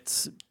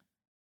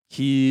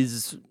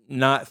 He's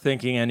not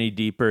thinking any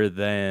deeper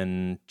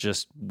than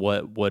just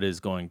what is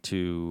going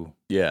to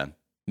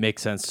make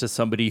sense to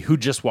somebody who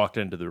just walked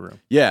into the room.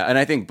 Yeah, and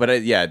I think,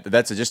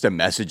 that's just a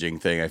messaging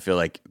thing I feel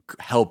like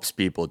helps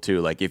people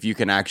too. Like if you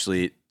can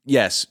actually,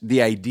 yes,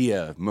 the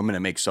idea, I'm going to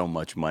make so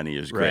much money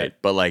is great. Right.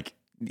 But like,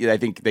 I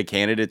think the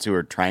candidates who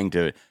are trying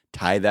to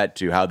tie that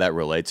to how that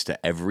relates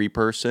to every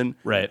person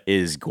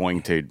is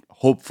going to,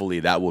 hopefully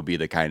that will be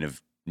the kind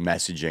of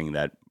messaging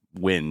that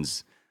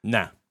wins.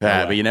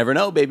 But you never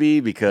know, baby,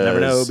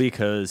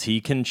 because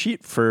he can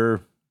cheat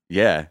for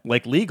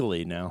like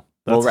legally now.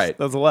 That's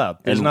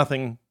allowed. There's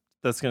nothing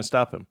that's going to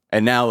stop him.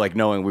 And now, like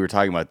knowing we were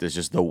talking about this,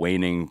 just the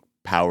waning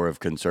power of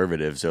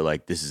conservatives are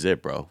like, this is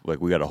it, bro. Like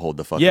we got to hold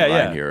the fucking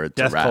line here. It's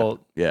Death a wrap.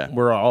 cult. Yeah,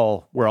 we're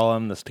all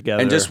on this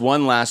together. And just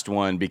one last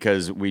one,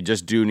 because we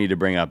just do need to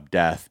bring up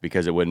death,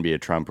 because it wouldn't be a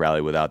Trump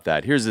rally without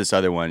that. Here's this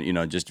other one.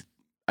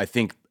 I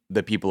think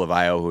the people of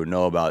Iowa who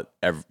know about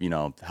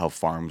how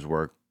farms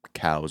work,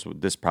 cows,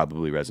 this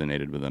probably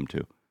resonated with them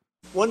too.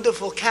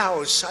 Wonderful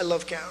cows. I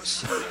love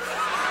cows.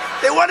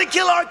 They want to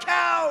kill our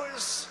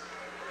cows.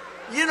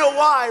 You know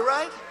why,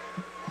 right?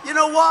 You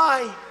know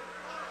why?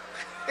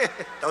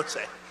 Don't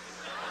say.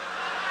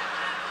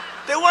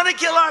 They want to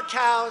kill our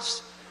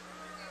cows.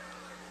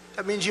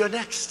 That means you're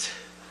next.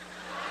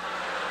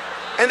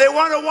 And they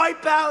want to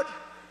wipe out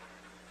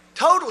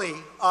totally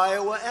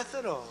Iowa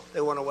ethanol.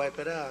 They want to wipe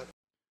it out.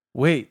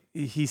 Wait,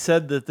 he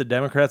said that the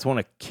Democrats want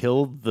to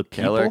kill the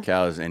people? Kill our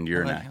cows and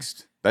you're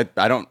next.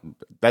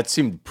 That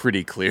seemed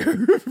pretty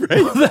clear,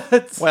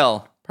 right?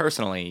 Well,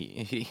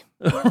 personally,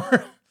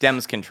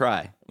 Dems can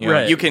try.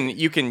 You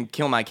can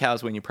kill my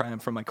cows when you pry them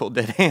from my cold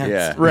dead hands.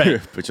 Yeah,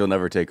 right. But you'll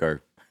never take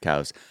our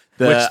cows.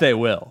 Which they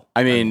will.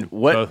 I mean,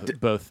 what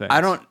both things. I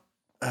don't.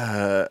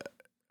 I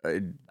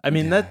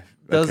mean, that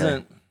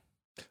doesn't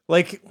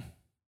like.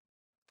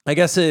 I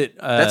guess it.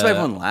 That's why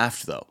everyone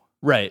laughed, though.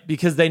 Right,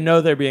 because they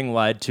know they're being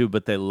lied to,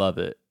 but they love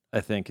it.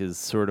 I think is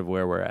sort of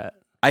where we're at.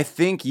 I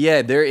think,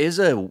 there is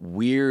a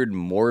weird,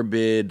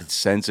 morbid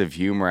sense of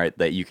humor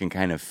that you can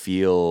kind of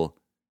feel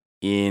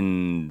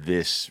in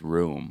this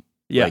room.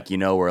 Yeah. Like,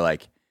 where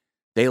like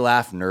they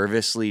laugh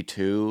nervously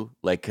too.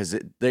 Like, because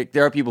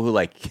there are people who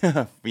like,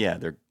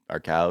 they're our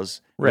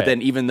cows. Right. But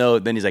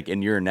then then he's like,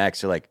 and you're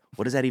next. They're like,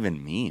 what does that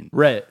even mean?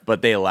 Right.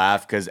 But they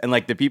laugh and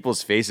like the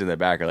people's faces in the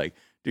back are like,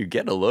 dude,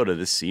 get a load of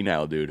this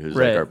senile dude who's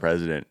like our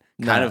president.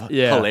 kind of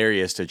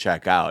hilarious to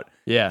check out.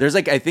 Yeah. There's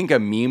like, I think a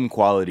meme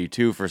quality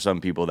too for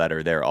some people that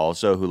are there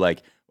also who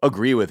like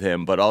agree with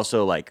him, but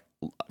also like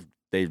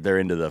they're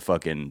into the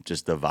fucking,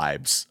 just the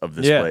vibes of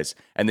this place.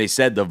 And they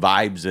said the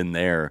vibes in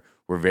there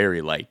were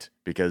very light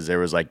because there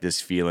was like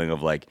this feeling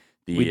of like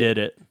we did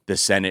it. The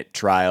Senate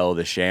trial,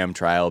 the sham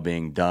trial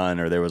being done,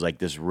 or there was like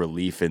this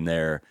relief in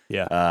there.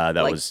 Yeah. That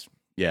like, was,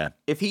 yeah.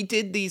 If he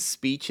did these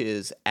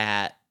speeches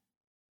at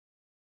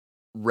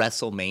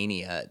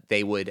WrestleMania,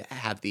 they would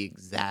have the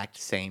exact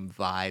same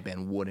vibe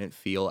and wouldn't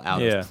feel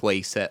out of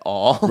place at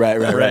all. Right.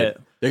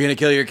 They're gonna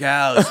kill your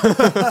cows,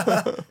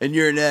 and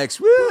you're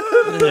next. Woo!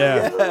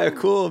 Yeah,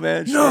 cool,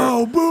 man. Sure.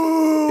 No,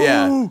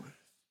 boo.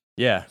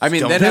 Yeah. I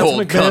mean, Vince then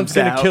McMahon's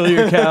gonna kill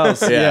your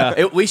cows.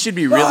 We should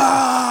be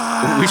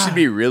really, we should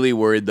be really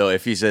worried though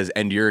if he says,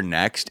 "And you're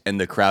next,"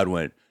 and the crowd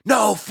went,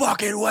 "No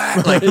fucking way!"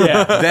 Like,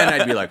 then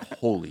I'd be like,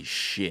 "Holy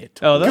shit!"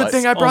 Oh, good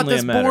thing I brought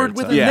this board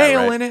with a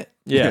nail in it.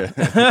 Yeah.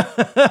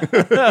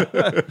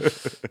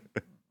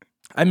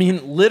 I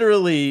mean,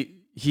 literally,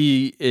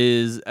 he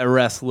is a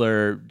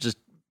wrestler just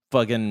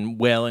fucking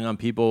wailing on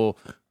people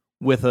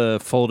with a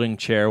folding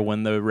chair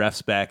when the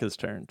ref's back is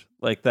turned.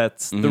 Like,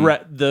 that's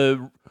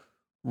the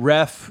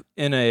ref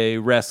in a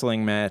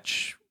wrestling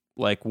match,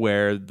 like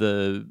where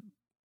that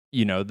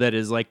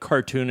is like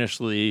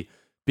cartoonishly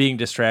being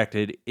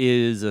distracted,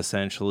 is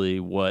essentially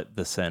what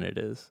the Senate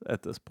is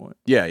at this point.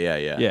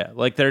 Yeah.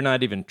 Like, they're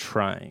not even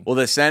trying. Well,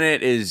 the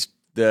Senate is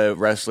the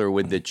wrestler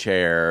with the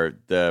chair.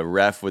 The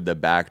ref with the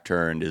back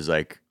turned is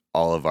like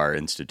all of our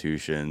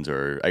institutions,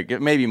 or like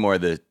maybe more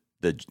the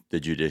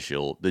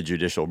judicial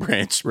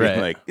branch. Being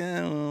like,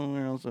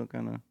 we're also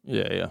kind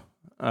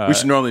of we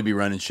should normally be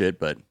running shit,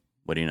 but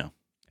what do you know?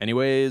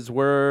 Anyways,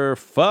 we're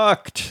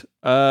fucked.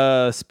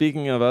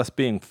 Speaking of us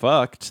being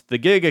fucked, the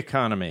gig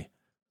economy.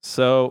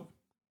 So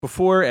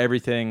before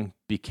everything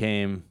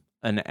became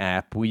an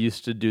app, we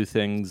used to do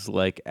things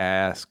like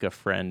ask a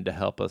friend to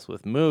help us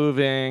with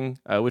moving,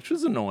 which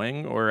was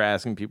annoying, or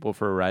asking people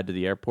for a ride to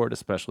the airport,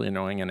 especially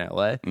annoying in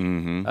LA.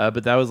 Mm-hmm.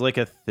 But that was like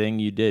a thing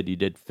you did. You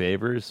did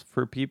favors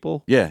for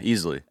people. Yeah,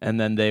 easily. And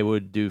then they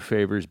would do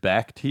favors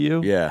back to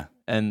you. Yeah.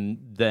 And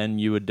then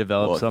you would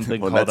develop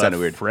something called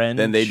a friend.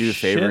 Then they do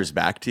favors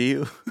back to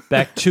you?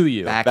 Back to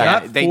you.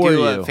 They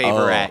do a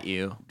favor at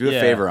you. Do a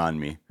favor on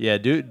me. Yeah,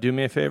 do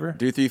me a favor.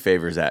 Do 3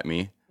 favors at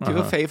me. Do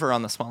a favor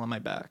on the small of my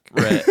back.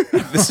 Right.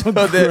 So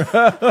the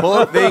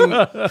whole thing,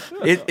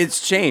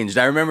 it's changed.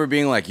 I remember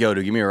being like, yo,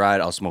 dude, give me a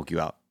ride. I'll smoke you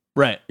out.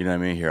 Right. You know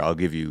what I mean? Here, I'll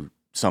give you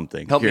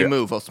something. Help me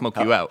move. I'll smoke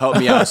you out. Help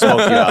me out. I'll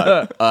smoke you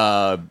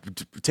out.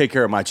 Take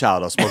care of my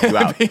child. I'll smoke you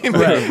out.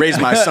 Raise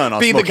my son.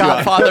 I'll smoke you out. Be the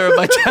godfather of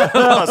my child.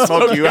 I'll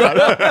smoke you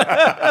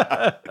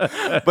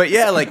out. But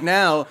yeah, like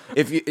now,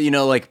 if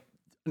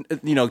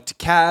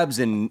cabs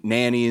and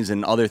nannies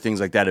and other things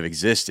like that have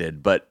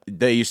existed, but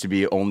they used to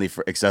be only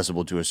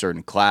accessible to a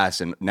certain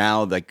class. And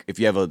now, like, if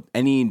you have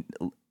any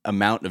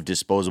amount of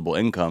disposable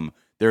income,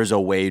 there's a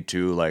way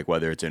to, like,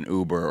 whether it's an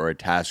Uber or a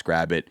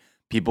TaskRabbit,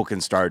 people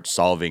can start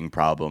solving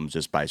problems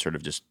just by sort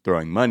of just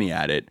throwing money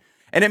at it.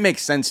 And it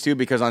makes sense too,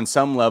 because on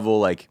some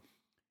level, like,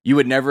 you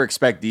would never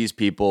expect these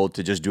people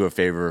to just do a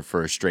favor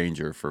for a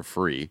stranger for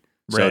free.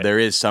 So there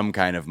is some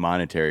kind of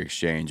monetary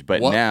exchange.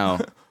 But now...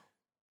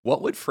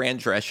 What would Fran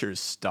Drescher's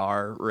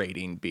star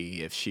rating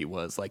be if she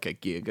was like a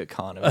gig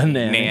economy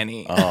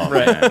nanny? Oh,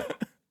 right.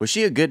 Was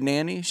she a good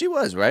nanny? She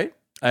was, right?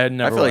 I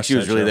feel like she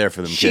was really there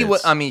for them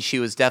kids. She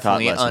was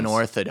definitely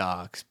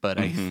unorthodox, but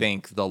I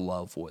think the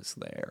love was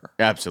there.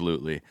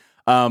 Absolutely.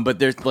 But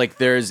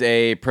there's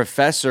a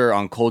professor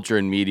on culture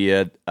and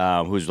media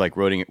who's like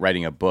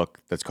writing a book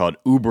that's called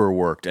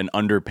Uberworked and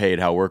Underpaid: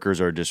 How Workers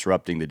Are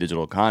Disrupting the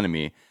Digital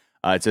Economy.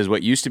 It says,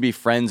 what used to be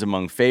friends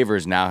among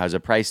favors now has a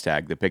price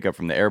tag. The pickup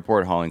from the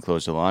airport, hauling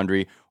clothes to the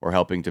laundry, or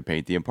helping to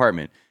paint the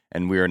apartment.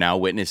 And we are now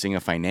witnessing a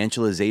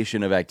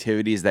financialization of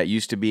activities that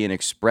used to be an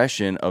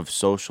expression of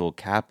social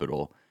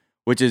capital,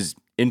 which is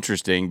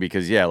interesting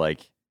because,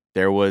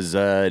 there was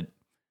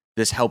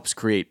this helps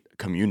create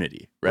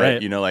community,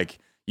 right? You know, like,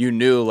 you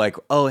knew, like,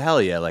 oh, hell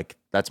yeah, like,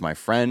 that's my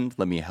friend.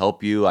 Let me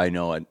help you. I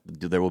know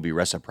there will be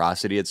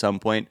reciprocity at some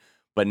point.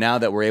 But now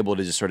that we're able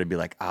to just sort of be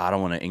like, I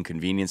don't want to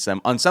inconvenience them.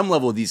 On some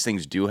level, these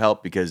things do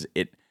help because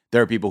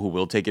there are people who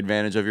will take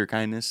advantage of your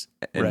kindness.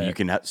 And you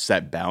can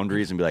set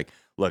boundaries and be like,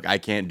 look, I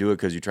can't do it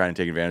because you're trying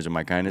to take advantage of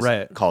my kindness.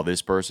 Right. Call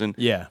this person.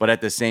 Yeah. But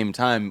at the same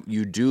time,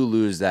 you do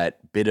lose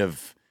that bit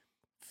of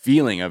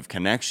feeling of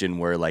connection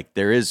where, like,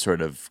 there is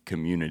sort of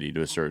community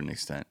to a certain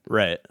extent.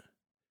 Right.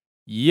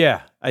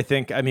 Yeah,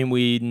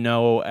 we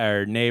know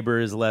our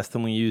neighbors less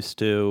than we used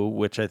to,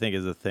 which I think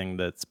is a thing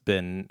that's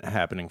been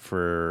happening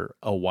for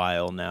a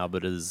while now,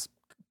 but is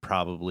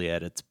probably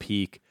at its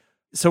peak.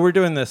 So we're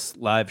doing this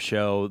live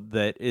show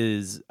that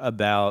is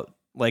about,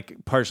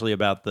 like, partially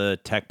about the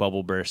tech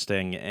bubble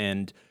bursting,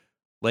 and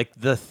like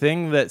the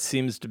thing that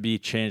seems to be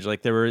changed,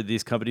 like there were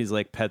these companies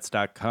like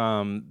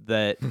pets.com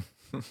that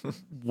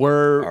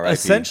were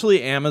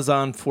essentially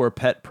Amazon for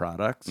pet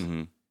products.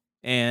 Mm-hmm.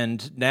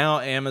 And now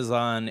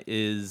Amazon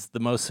is the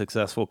most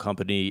successful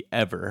company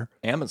ever.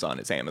 Amazon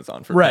is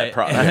Amazon for pet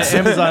products.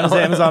 Amazon is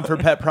Amazon for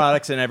pet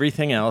products and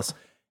everything else.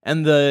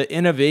 And the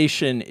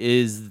innovation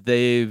is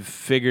they've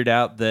figured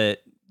out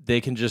that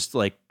they can just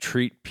like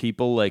treat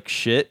people like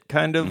shit,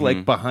 kind of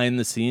like behind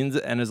the scenes.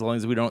 And as long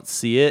as we don't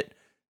see it,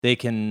 they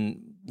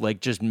can like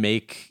just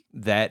make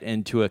that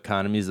into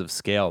economies of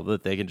scale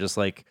that they can just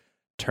like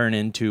turn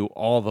into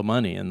all the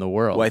money in the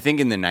world. Well, I think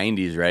in the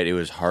 90s, right, it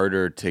was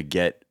harder to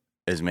get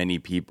as many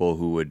people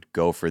who would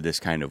go for this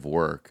kind of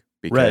work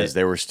because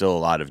there were still a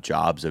lot of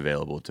jobs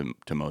available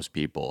to most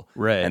people.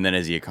 Right. And then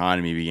as the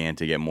economy began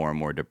to get more and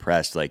more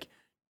depressed, like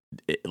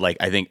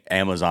I think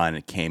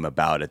Amazon came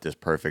about at this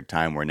perfect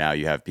time where now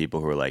you have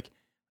people who are like,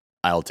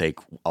 I'll take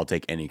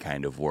any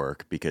kind of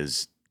work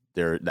because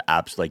the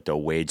apps like the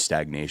wage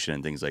stagnation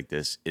and things like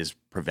this is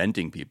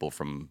preventing people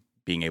from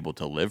being able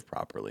to live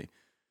properly.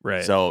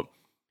 Right. So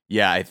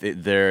yeah, I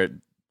think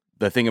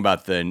the thing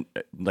about the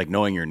like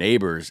knowing your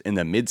neighbors in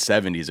the mid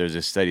 70s, there's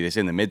a study. They say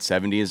in the mid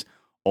 70s,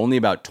 only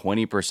about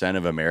 20%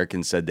 of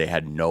Americans said they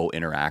had no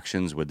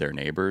interactions with their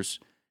neighbors.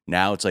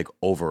 Now it's like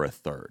over a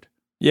third.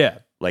 Yeah.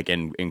 Like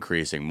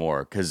increasing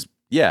more. Because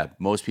yeah,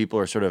 most people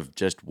are sort of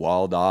just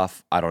walled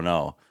off. I don't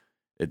know.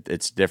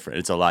 It's different.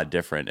 It's a lot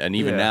different. And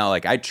even now,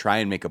 like I try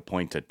and make a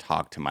point to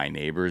talk to my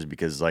neighbors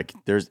because like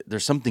there's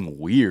something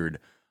weird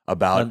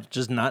about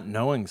just not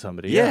knowing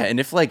somebody. Yeah, and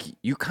if like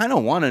you kind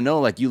of want to know,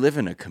 like you live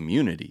in a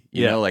community,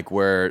 you know, like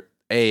where,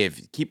 hey,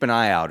 if keep an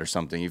eye out or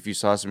something. If you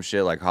saw some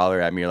shit, like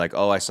holler at me, you're like,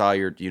 oh, I saw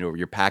your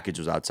package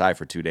was outside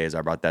for 2 days. I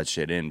brought that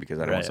shit in because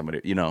I don't want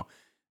somebody,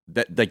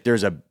 that like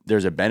there's a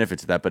benefit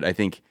to that. But I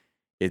think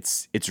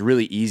it's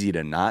really easy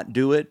to not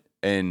do it,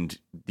 and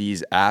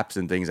these apps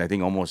and things, I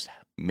think almost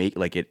makes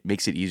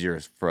it easier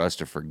for us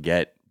to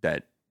forget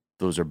that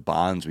those are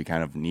bonds we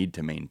kind of need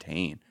to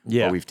maintain.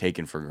 Yeah. Or we've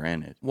taken for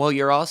granted. Well,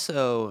 you're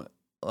also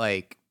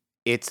like,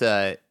 it's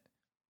a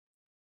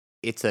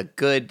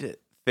good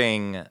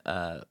thing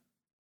to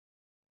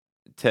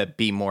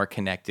be more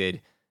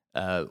connected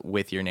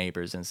with your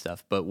neighbors and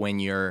stuff. But when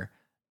you're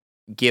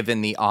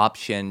given the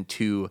option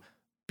to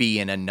be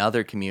in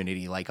another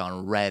community, like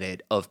on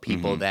Reddit, of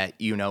people that,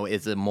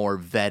 is a more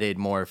vetted,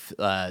 more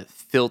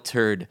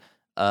filtered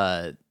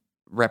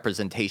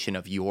representation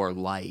of your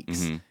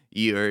likes,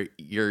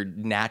 you're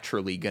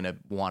naturally gonna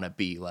want to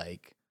be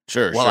like,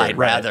 I'd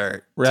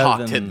rather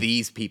talk to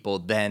these people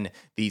than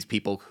these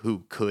people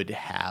who could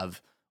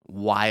have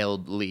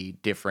wildly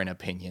different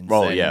opinions.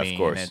 Than me. Of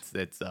course.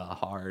 It's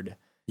hard.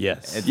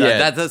 Yes.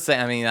 That's the same.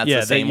 I mean, that's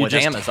the same with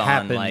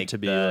Amazon. Like to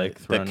be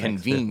the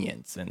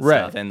convenience and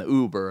stuff, and the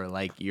Uber.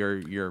 Like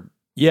you're.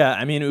 Yeah,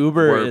 I mean,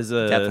 Uber is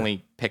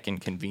definitely picking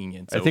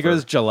convenience. I think it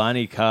was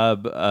Jelani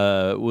Cobb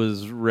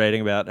was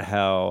writing about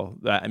how.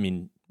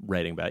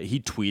 He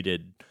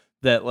tweeted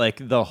that like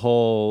the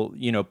whole,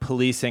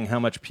 policing how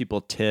much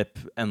people tip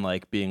and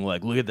like being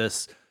like, look at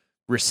this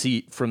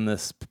receipt from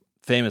this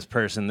famous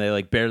person. They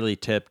like barely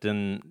tipped,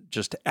 and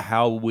just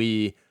how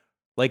we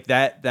like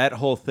that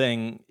whole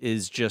thing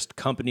is just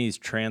companies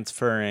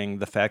transferring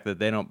the fact that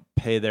they don't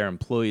pay their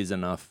employees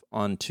enough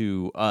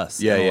onto us.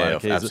 Yeah,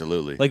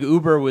 absolutely. Like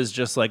Uber was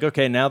just like,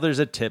 okay, now there's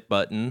a tip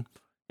button.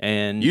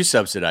 And you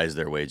subsidize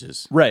their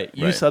wages. Right.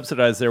 You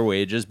subsidize their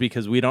wages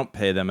because we don't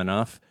pay them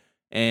enough.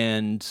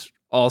 And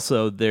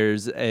also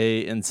there's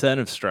a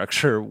incentive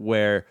structure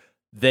where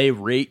they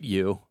rate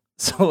you.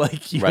 So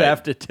like you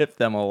have to tip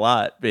them a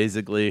lot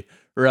basically,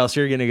 or else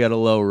you're going to get a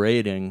low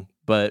rating.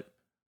 But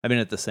I mean,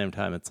 at the same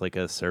time, it's like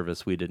a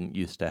service we didn't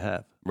used to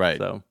have. Right.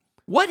 So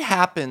what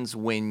happens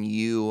when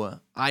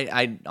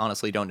I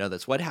honestly don't know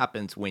this. What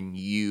happens when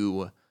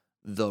you,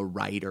 the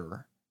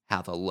rider,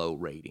 have a low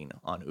rating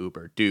on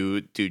Uber?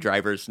 Do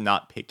drivers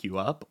not pick you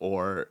up,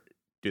 or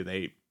do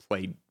they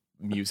play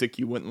music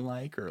you wouldn't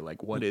like, or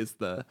like what is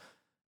the?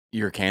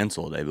 You're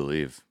canceled, I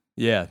believe.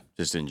 Yeah,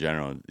 just in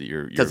general.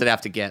 Does it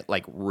have to get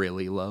like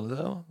really low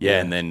though? Yeah,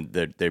 and then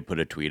they put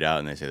a tweet out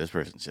and they say this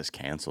person's just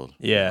canceled.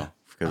 Yeah,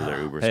 because of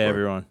their Uber. Hey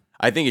everyone.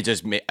 I think it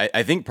just.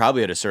 I think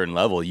probably at a certain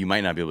level you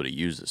might not be able to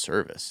use the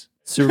service.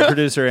 Super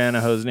producer Anna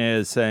Hosnia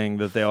is saying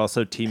that they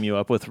also team you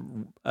up with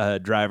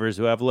drivers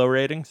who have low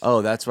ratings.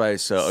 Oh, that's why.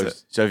 So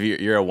if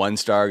you're a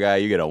 1-star guy,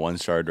 you get a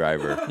 1-star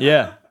driver.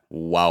 Yeah.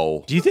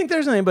 Wow. Do you think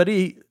there's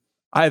anybody,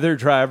 either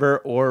driver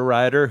or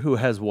rider, who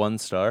has 1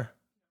 star?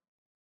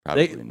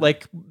 Probably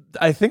like,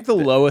 I think the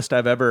lowest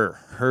I've ever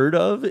heard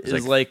of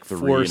is like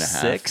 4 or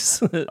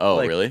 6. Oh,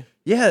 like, really?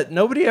 Yeah.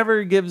 Nobody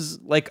ever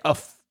gives like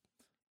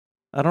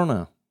I don't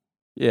know.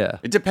 Yeah.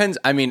 It depends.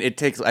 I mean, it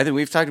takes, I think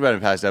we've talked about in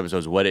past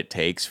episodes what it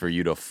takes for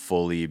you to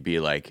fully be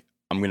like,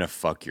 I'm going to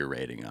fuck your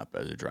rating up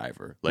as a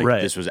driver. Like,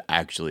 this was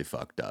actually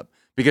fucked up.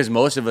 Because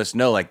most of us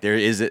know, like,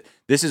 this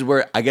is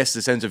where I guess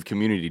the sense of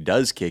community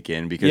does kick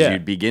in, because you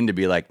begin to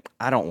be like,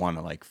 I don't want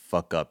to like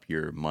fuck up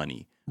your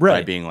money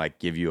by being like,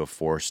 give you a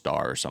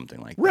 4-star or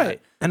something like that.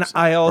 Right. And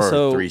I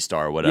also, or a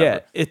 3-star, whatever. Yeah.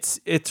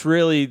 It's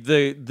really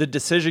the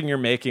decision you're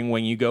making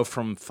when you go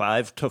from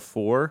 5 to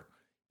 4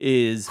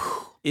 is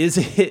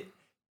it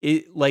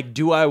like,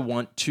 do I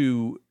want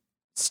to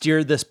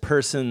steer this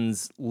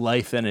person's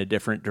life in a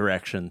different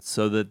direction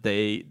so that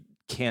they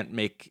can't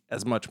make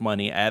as much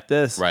money at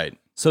this. Right.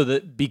 So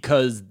that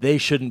because they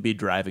shouldn't be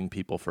driving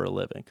people for a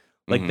living.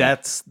 Like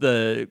that's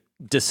the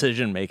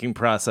decision-making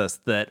process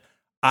that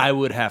I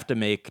would have to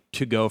make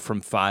to go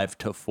from 5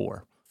 to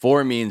 4.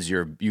 4 means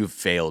you've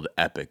failed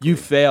epically. You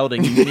failed,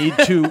 and you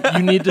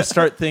need to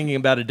start thinking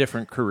about a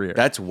different career.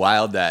 That's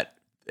wild that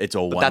it's a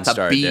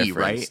 1-star B, difference.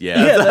 right?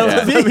 Yeah,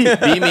 that was B.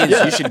 B means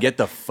you should get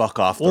the fuck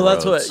off the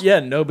roads. That's what. Yeah,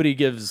 nobody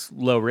gives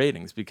low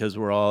ratings because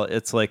we're all.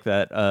 It's like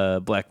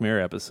that Black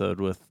Mirror episode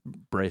with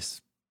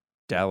Bryce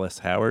Dallas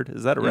Howard.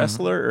 Is that a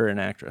wrestler or an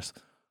actress?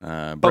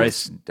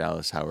 Bryce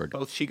Dallas Howard.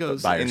 Both. She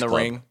goes Buyers in the Club.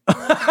 ring.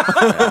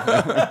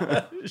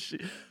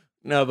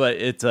 No, but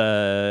it's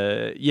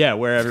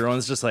where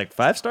everyone's just like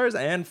 5 stars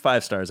and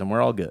 5 stars, and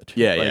we're all good.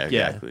 Yeah,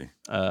 exactly.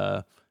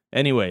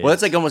 Anyway, Well,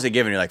 it's like almost a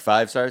given. You're like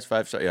 5 stars,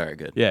 5 stars. Yeah, all right,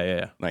 good.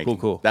 Yeah. Like,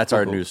 Cool. That's cool,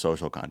 our cool. new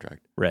social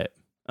contract. Right.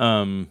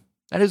 That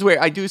is weird.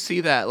 I do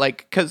see that,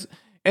 like, because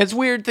it's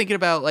weird thinking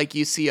about, like,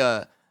 you see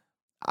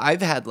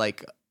I've had,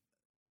 like,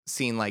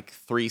 seen, like,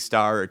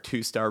 3-star or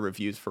 2-star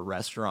reviews for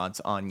restaurants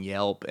on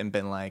Yelp and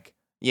been like,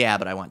 yeah,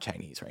 but I want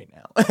Chinese right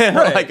now.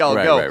 Like, I'll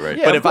go. Right.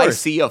 Yeah, but of if I course.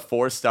 see a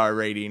 4-star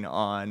rating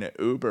on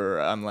Uber,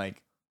 I'm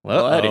like,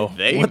 Uh-oh. what did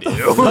they What do?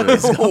 the fuck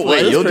is going on?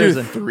 Wait, This you'll do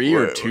person- 3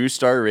 or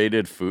 2-star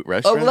rated food Oh,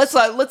 restaurants?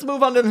 let's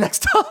move on to the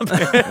next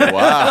topic.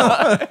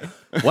 Wow.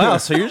 Wow,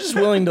 so you're just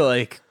willing to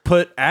like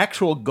put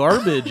actual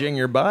garbage in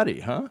your body,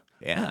 huh?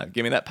 Yeah,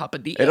 give me that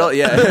papadilla.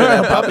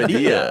 That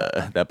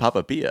papadilla. That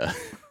papapilla.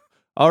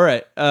 All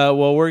right.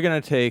 Well, we're gonna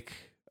take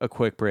a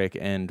quick break,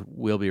 and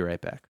we'll be right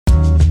back.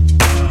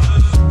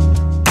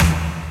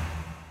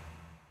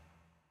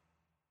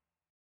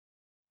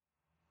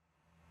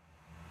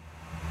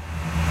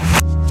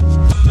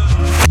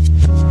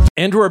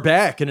 And we're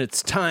back, and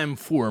it's time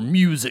for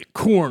Music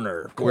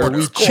Corner, where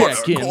we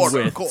check in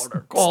with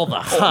all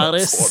the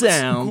hottest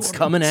sounds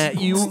coming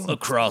at you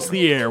across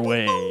the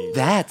airwaves.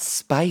 That's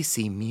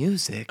spicy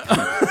music.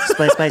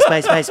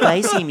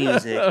 Spicy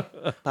music.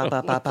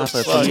 Papa,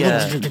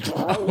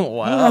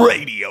 Wow.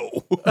 Radio.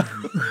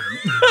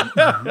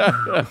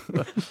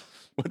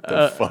 What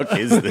the fuck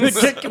is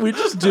this? Can we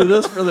just do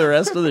this for the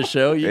rest of the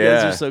show? You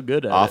guys are so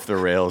good at Off it. the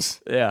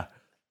rails. Yeah.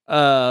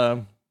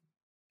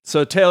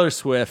 So Taylor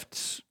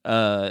Swift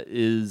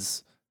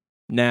is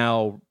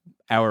now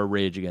our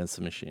Rage Against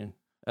the Machine.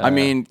 I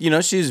mean,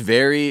 she was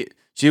very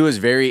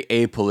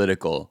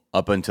apolitical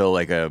up until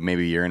like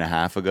maybe a year and a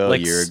half ago, a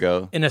year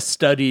ago. In a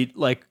study,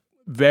 like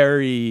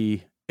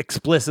very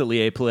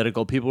explicitly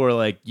apolitical, people were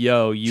like,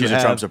 yo, She's a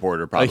Trump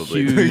supporter,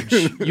 probably.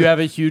 You have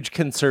a huge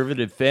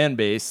conservative fan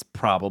base,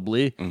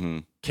 probably. Mm-hmm.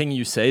 Can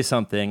you say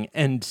something?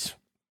 And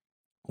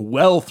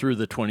well through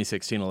the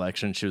 2016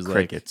 election, she was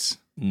Crickets.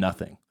 like,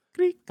 nothing.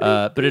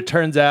 But it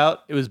turns out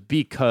it was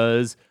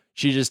because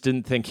she just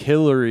didn't think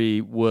Hillary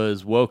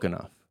was woke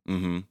enough.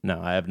 Mm-hmm. No,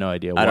 I have no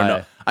idea why. I don't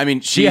know. I mean,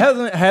 She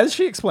hasn't. Has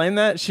she explained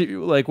that? She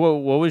like what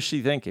was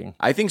she thinking?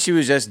 I think she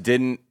was just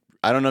didn't.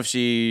 I don't know if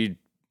she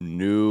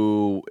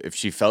knew if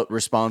she felt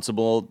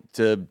responsible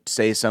to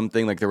say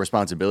something, like the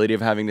responsibility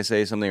of having to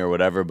say something or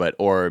whatever.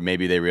 Or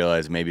maybe they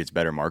realized maybe it's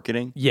better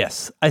marketing.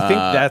 Yes, I think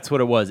that's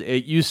what it was.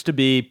 It used to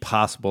be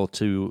possible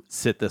to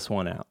sit this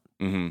one out.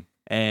 Mm-hmm.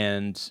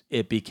 And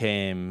it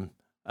became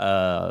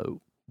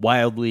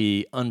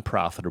wildly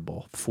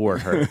unprofitable for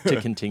her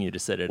to continue to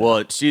sit it.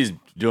 Well, she's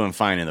doing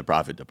fine in the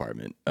profit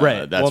department,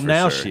 right? That's well, for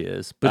now sure. she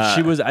is, but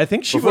she was. I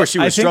think she before was. she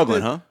was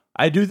struggling, huh?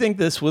 I do think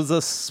this was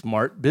a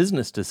smart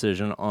business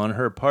decision on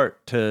her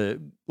part to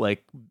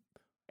like,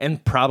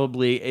 and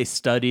probably a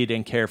studied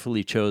and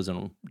carefully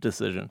chosen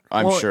decision.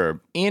 I'm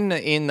sure. In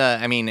the,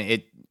 I mean,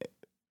 it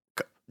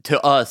to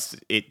us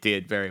it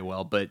did very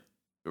well, but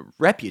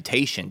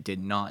Reputation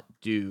did not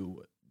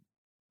do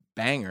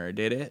banger,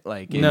 did it?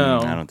 Like, no,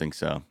 I don't think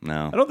so.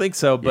 No, I don't think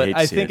so. But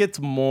I think it's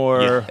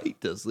more. You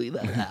hate to see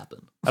that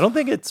happen. I don't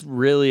think it's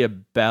really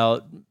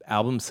about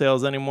album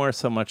sales anymore,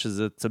 so much as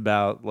it's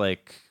about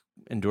like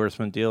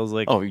endorsement deals.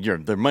 Like,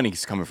 their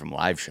money's coming from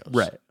live shows,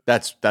 right?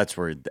 That's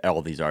where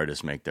all these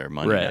artists make their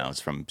money right. now.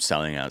 It's from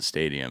selling out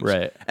stadiums,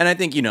 right? And I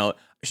think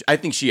I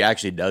think she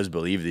actually does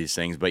believe these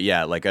things, but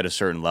yeah, like at a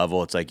certain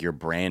level, it's like your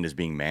brand is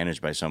being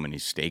managed by so many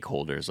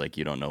stakeholders, like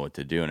you don't know what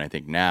to do. And I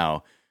think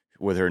now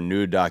with her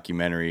new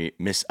documentary,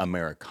 Miss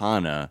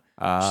Americana,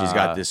 she's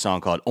got this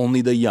song called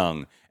Only the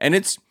Young. And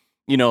it's,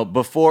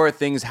 before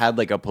things had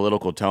like a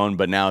political tone,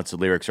 but now the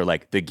lyrics are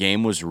like, the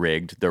game was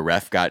rigged, the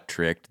ref got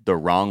tricked, the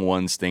wrong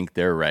ones think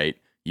they're right,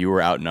 you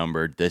were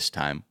outnumbered this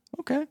time.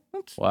 Okay.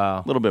 Wow.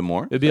 A little bit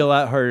more. It'd be a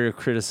lot harder to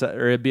criticize,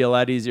 or it'd be a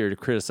lot easier to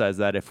criticize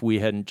that if we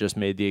hadn't just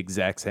made the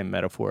exact same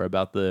metaphor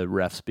about the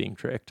refs being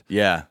tricked.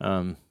 Yeah.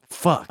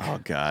 Fuck. Oh,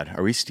 God.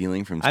 Are we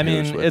stealing from Taylor I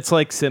mean, Swift? it's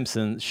like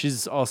Simpsons.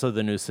 She's also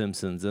the new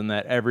Simpsons in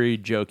that every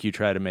joke you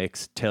try to make,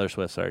 Taylor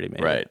Swift's already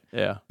made. Right. It.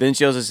 Yeah. Then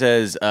she also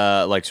says,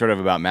 like sort of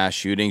about mass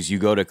shootings, you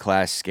go to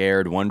class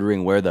scared,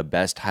 wondering where the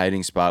best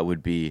hiding spot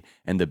would be,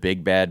 and the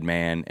big bad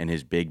man and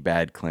his big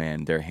bad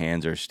clan, their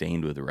hands are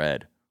stained with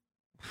red.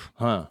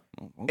 Huh.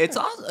 It's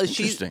also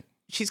Interesting.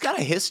 she's got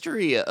a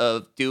history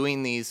of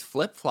doing these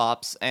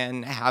flip-flops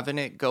and having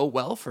it go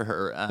well for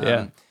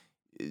her.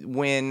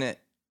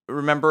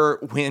 Remember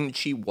when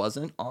she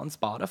wasn't on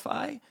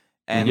Spotify?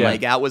 And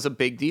like that was a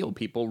big deal.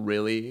 People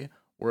really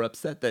were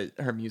upset that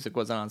her music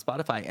wasn't on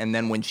Spotify. And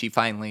then when she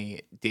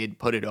finally did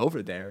put it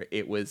over there,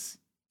 it was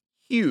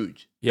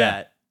huge. Yeah.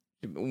 That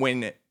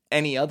when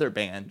any other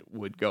band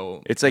would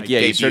go, it's like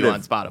you sort of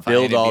on Spotify,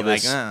 build all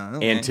this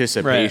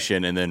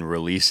anticipation and then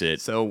release it.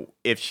 So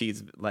if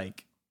she's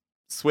like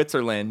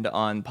Switzerland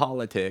on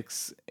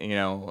Politics,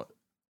 and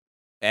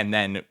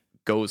then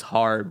goes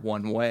hard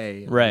one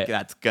way, like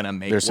that's gonna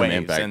make waves, some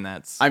impact. And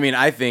that's. I mean,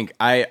 I think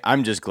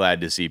I'm just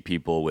glad to see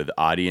people with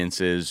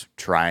audiences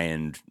try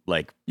and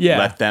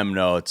let them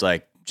know. It's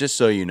like, just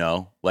so you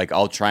know, like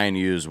I'll try and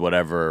use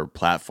whatever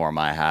platform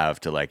I have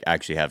to like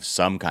actually have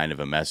some kind of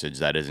a message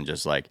that isn't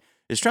just like,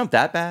 is Trump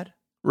that bad?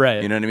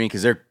 Right. You know what I mean?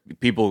 Because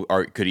people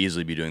could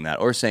easily be doing that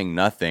or saying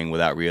nothing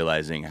without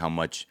realizing how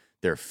much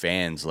their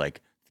fans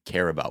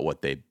care about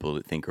what they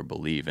think or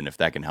believe. And if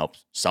that can help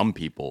some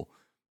people,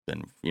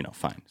 then,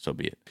 fine, so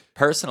be it.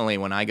 Personally,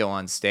 when I go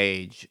on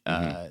stage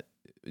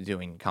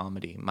doing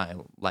comedy, my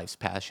life's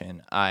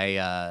passion,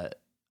 I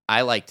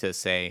like to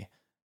say,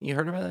 you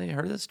heard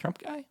of this Trump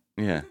guy?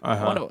 Yeah.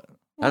 What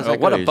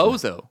a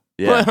bozo.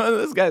 Yeah.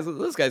 this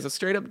guy's a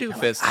straight up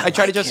doofus. I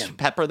try to just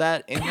pepper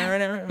that in there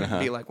and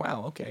be like,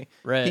 wow, okay.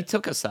 Right. He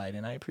took a side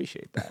and I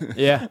appreciate that.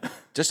 Yeah.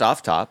 Just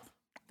off top,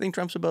 I think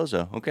Trump's a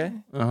bozo, okay?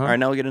 All right,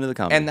 now we'll get into the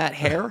comedy. And that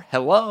hair,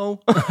 hello.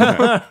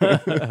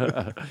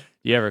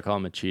 You ever call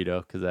him a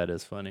Cheeto? Because that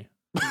is funny.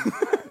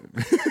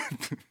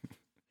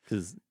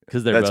 Because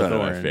they're That's both one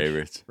orange. Of my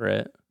favorites.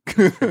 Right.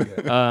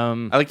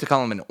 I like to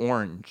call him an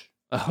orange.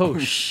 Oh,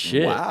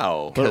 shit.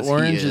 Wow. But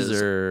oranges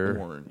are...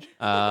 orange.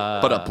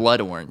 But a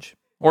blood orange.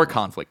 Or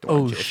conflict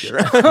orange. Oh, shit.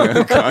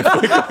 Conflict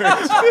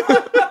orange.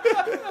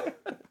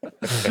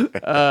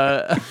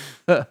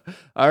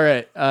 All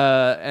right.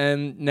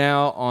 And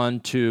now on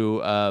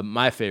to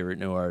my favorite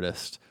new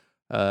artist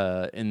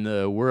in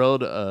the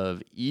world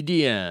of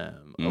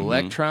EDM,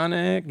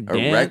 electronic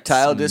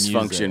erectile dance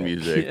dysfunction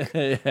music.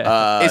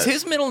 Is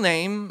his middle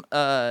name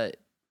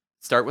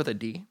start with a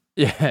D?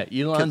 Yeah,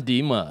 Elon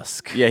D.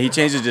 Musk. Yeah, he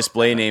changed his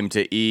display name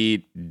to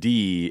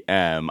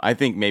EDM. I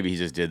think maybe he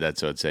just did that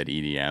so it said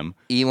EDM.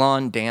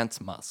 Elon Dance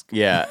Musk.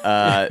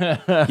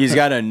 Yeah, he's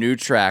got a new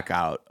track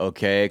out,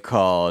 okay,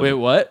 called... Wait,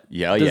 what?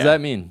 Yeah, What does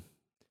that mean?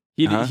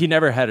 He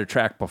never had a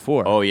track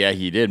before. Oh, yeah,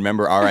 he did.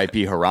 Remember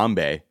R.I.P.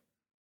 Harambe?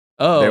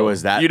 Oh. There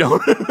was that. There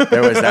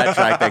was that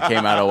track that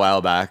came out a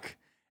while back.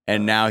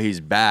 And now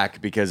he's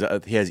back because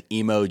he has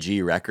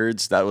Emo-G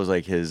Records. That was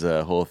like his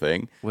whole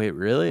thing. Wait,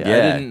 really? Yeah.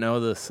 I didn't know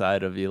the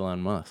side of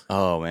Elon Musk.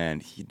 Oh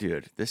man,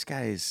 this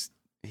guy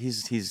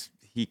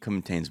he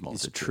contains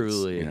multitudes. He's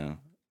truly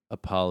a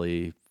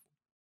poly.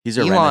 He's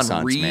a Elon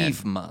Renaissance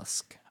Reeve man.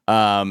 Musk.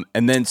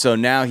 And then so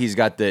now he's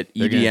got the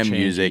EDM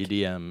music.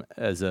 EDM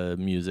as a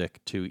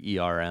music to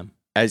ERM.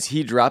 As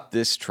he dropped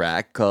this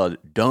track called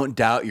 "Don't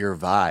Doubt Your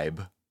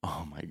Vibe."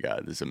 Oh my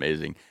god, this is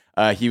amazing.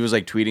 He was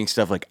tweeting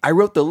stuff like, I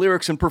wrote the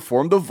lyrics and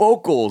performed the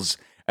vocals.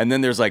 And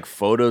then there's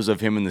photos of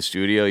him in the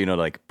studio,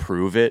 to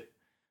prove it.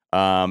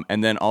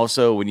 And then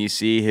also when you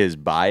see his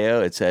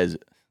bio, it says,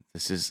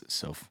 this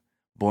is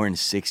born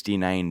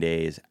 69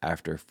 days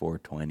after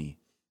 420.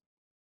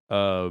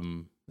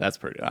 That's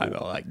pretty, I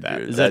don't like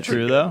that. Is that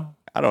true though?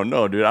 I don't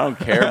know, dude. I don't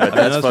care, but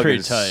that's fucking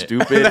pretty tight.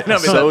 Stupid.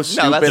 So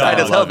stupid. That's tight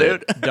as hell,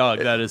 dude. Dog,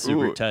 that is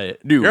super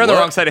tight. Dude, you're on the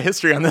wrong side of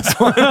history on this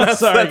one.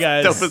 Sorry,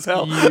 guys. Dope as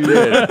hell. Dude,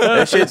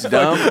 that shit's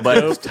dumb, but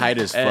it's tight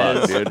as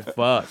fuck, dude.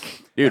 Fuck.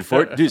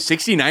 Dude,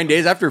 69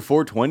 days after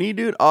 420,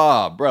 dude?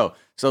 Oh, bro.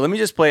 So let me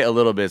just play a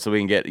little bit so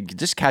we can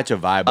just catch a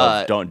vibe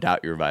of Don't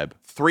Doubt Your Vibe.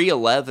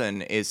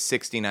 3:11 is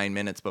 69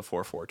 minutes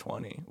before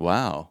 420.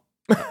 Wow.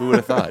 Who would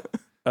have thought?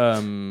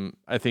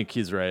 I think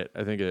he's right.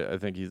 I think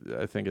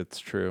it's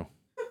true.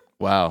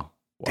 Wow.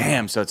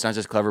 Damn, so it's not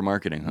just clever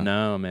marketing, huh?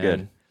 No,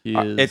 man.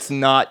 Good. It's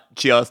not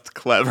just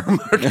clever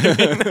marketing.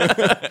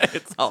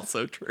 It's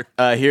also true.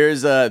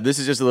 This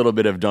is just a little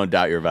bit of Don't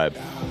Doubt Your Vibe.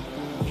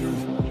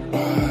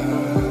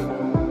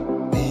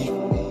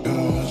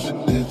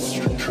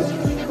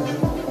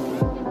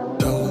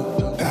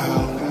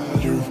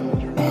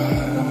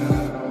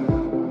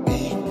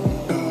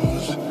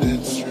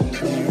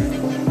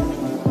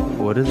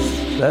 What is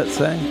that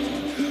saying?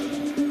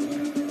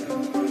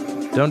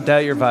 Don't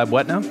doubt your vibe.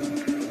 What now?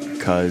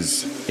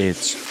 Because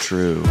it's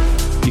true.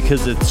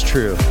 Because it's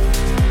true.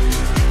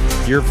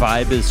 Your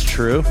vibe is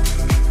true.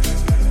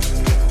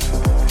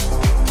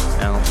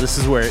 Now, this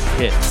is where it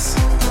hits.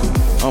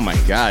 Oh my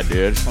god,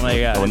 dude. Oh my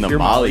god. When the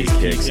Molly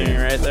kicks in.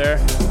 Right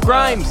there.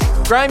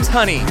 Grimes,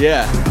 honey.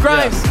 Yeah.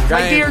 Grimes,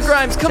 my dear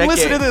Grimes, come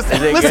listen to this.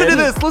 Listen to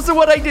this. Listen to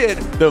what I did.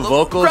 The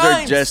vocals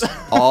are just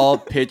all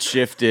pitch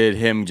shifted.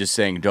 Him just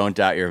saying, "Don't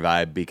doubt your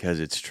vibe because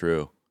it's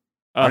true."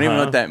 I don't even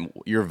know that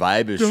your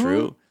vibe is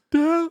true.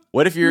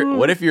 What if your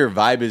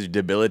vibe is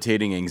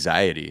debilitating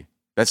anxiety?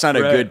 That's not a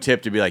good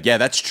tip to be like, yeah,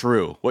 that's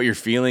true. What you're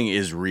feeling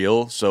is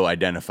real, so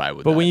identify with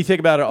that. But when you think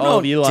about it, all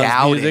of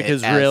Elon's music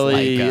is as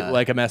really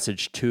like a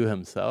message to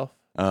himself.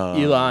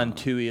 Elon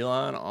to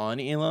Elon on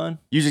Elon.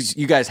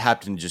 You guys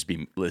happen to just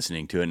be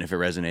listening to it, and if it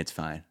resonates,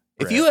 fine.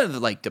 If you have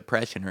like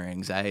depression or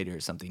anxiety or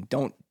something,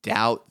 don't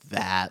doubt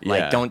that.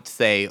 Like, don't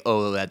say,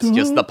 "Oh, that's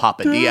just the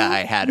papadilla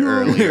I had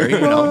earlier."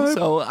 You know.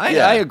 So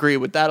I agree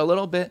with that a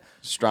little bit.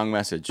 Strong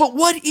message. But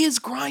what is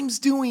Grimes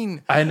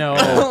doing? I know.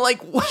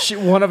 Like,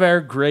 one of our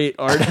great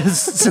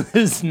artists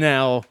is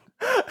now.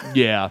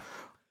 Yeah.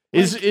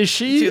 Is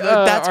she?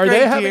 That's are great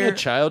they having here. a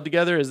child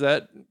together? Is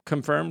that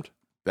confirmed?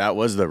 That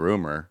was the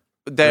rumor.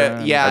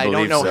 I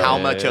don't know so. how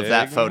much of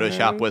that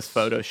Photoshop was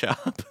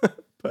Photoshop.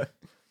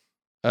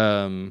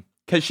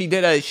 Because she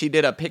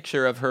did a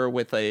picture of her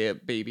with a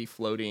baby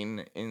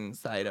floating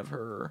inside of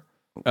her.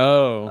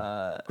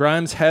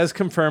 Grimes has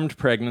confirmed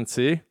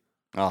pregnancy.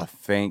 Oh,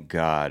 thank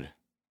God.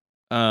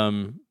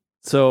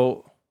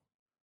 So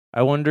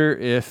I wonder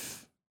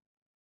if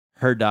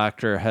her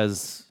doctor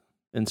has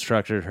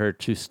instructed her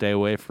to stay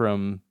away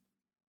from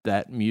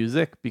that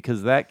music,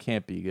 because that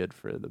can't be good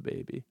for the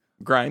baby.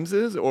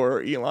 Grimes's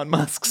or Elon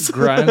Musk's?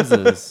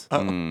 Grimes's.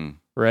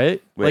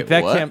 Right? Wait, like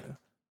that what? can't.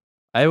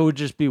 I would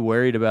just be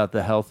worried about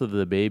the health of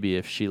the baby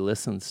if she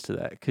listens to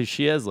that, because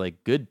she has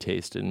like good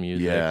taste in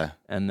music. Yeah.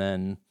 And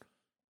then,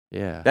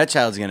 that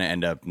child's gonna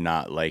end up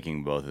not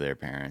liking both of their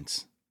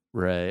parents.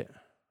 Right.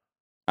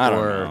 I don't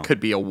or know. It could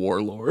be a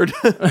warlord.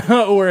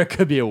 Or it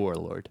could be a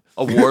warlord.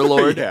 A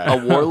warlord. Yeah. A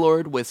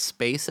warlord with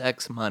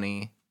SpaceX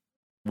money.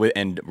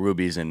 And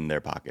rubies in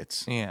their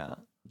pockets. Yeah.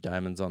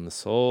 Diamonds on the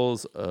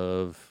soles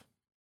of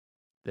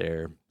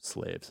their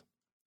slaves.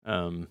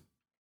 All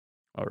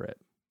right.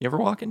 You ever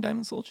walk in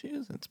diamond sole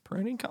shoes? It's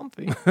pretty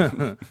comfy.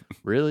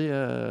 Really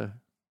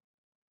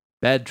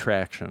bad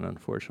traction,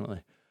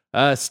 unfortunately.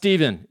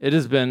 Steven, it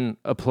has been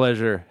a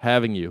pleasure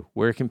having you.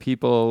 Where can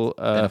people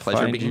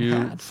find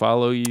you,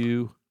 follow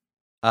you?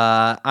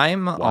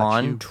 I'm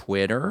on you.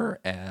 Twitter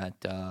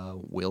at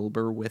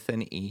Wilbur with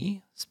an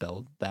E,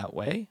 spelled that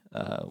way.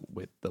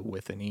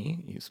 With an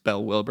E, you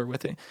spell Wilbur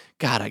with an E.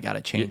 God, I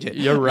gotta change it.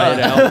 You're right,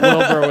 Al.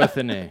 Wilbur with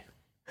an E.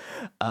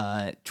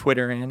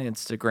 Twitter and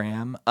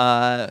Instagram.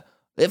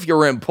 If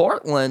you're in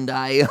Portland,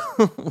 I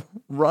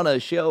run a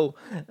show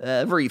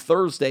every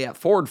Thursday at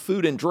Ford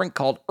Food and Drink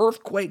called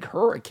Earthquake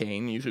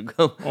Hurricane. You should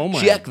go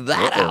check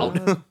that out.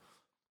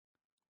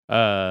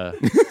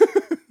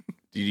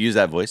 Do you use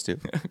that voice too?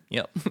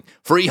 Yep.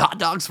 Free hot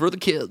dogs for the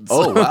kids.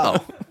 Oh,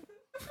 wow.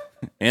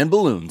 And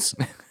balloons.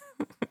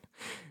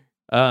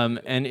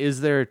 And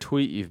is there a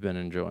tweet you've been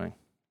enjoying?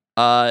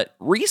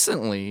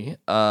 Recently,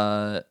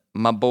 my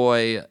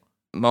boy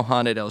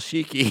Mohamed El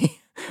Shiki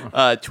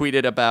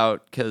tweeted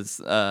about, because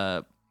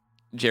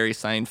Jerry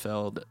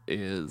Seinfeld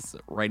is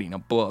writing a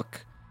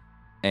book,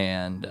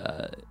 and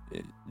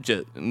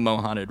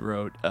Mohamed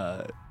wrote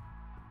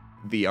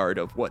The Art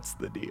of What's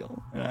the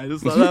Deal. And I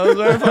just thought that was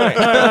very funny.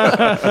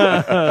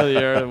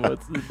 The Art of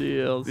What's the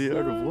Deal. The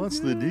Art of What's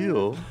the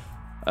Deal.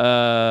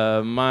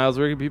 Miles,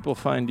 where can people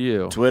find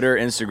you? Twitter,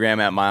 Instagram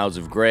at Miles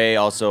of Gray.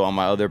 Also on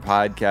my other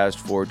podcast,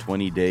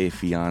 420 Day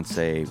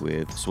Fiance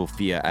with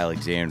Sophia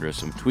Alexandra.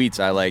 Some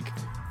tweets I like.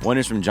 One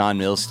is from John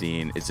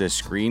Milstein. It's a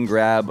screen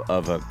grab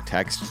of a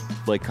text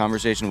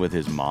conversation with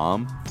his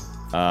mom.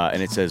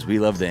 And it says, "We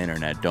love the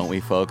internet, don't we,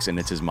 folks?" And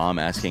it's his mom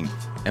asking,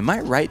 "Am I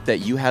right that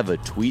you have a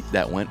tweet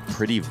that went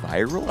pretty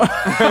viral?"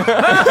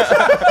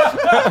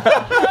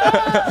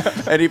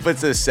 And he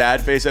puts a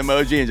sad face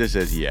emoji and just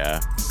says,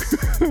 "Yeah."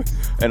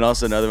 And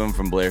also another one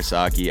from Blair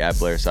Saki at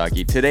Blair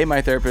Saki. "Today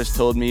my therapist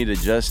told me to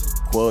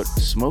just, quote,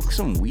 smoke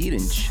some weed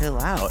and chill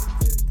out."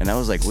 And I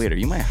was like, wait, are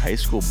you my high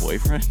school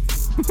boyfriend?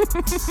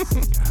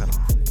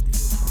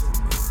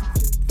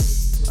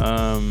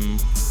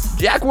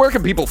 Jack, where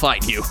can people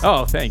find you?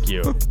 Oh, thank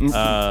you. You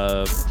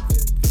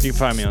can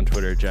find me on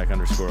Twitter,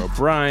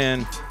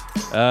 Jack_O'Brien.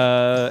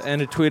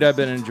 And a tweet I've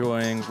been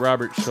enjoying,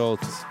 Robert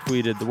Schultz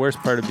tweeted, "The worst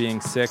part of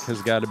being sick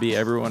has got to be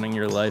everyone in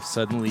your life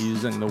suddenly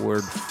using the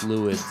word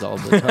fluids all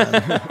the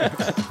time."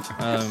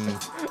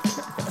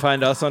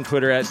 Find us on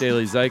Twitter at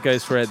Daily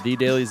Zeitgeist. We're at The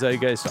Daily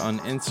Zeitgeist on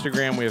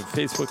Instagram. We have a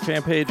Facebook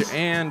fan page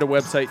and a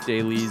website,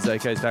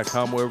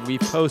 dailyzeitgeist.com, where we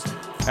post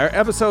our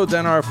episodes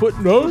and our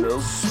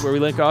footnotes, where we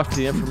link off to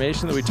the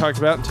information that we talked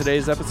about in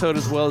today's episode,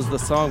 as well as the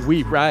song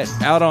we ride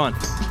out on.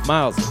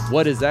 Miles,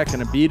 what is that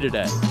going to be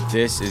today?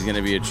 This is going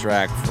to be a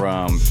track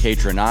from K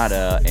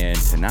Tronada and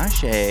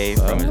Tinashe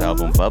from his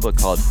album Bubba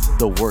called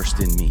The Worst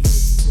in Me.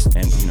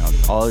 And, you know,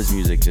 all his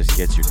music just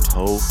gets your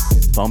toe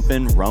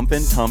thumping,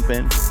 rumping,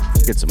 tumping.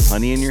 Get some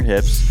honey in your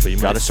hips. But you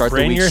got to start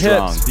the week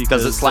strong.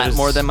 Does it slap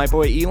more than my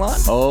boy Elon?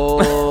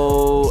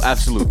 Oh,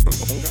 absolutely.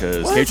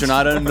 Because K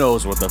Tronada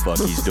knows what the fuck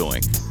he's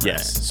doing.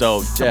 Yes.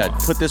 So, yeah,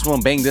 put this one,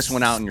 bang this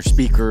one out in your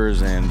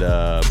speakers, and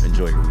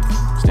enjoy your week.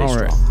 Stay strong.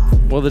 Right.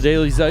 Well, the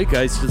Daily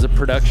Zeitgeist is a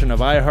production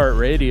of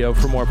iHeartRadio.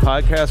 For more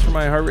podcasts from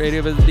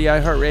iHeartRadio, visit the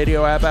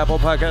iHeartRadio app, Apple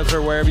Podcasts,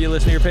 or wherever you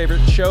listen to your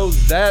favorite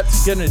shows.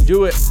 That's going to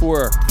do it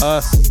for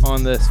us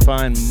on this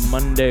fine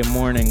Monday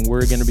morning.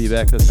 We're going to be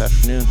back this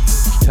afternoon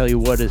to tell you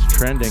what is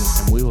trending,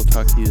 and we will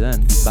talk to you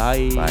then.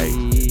 Bye. Bye.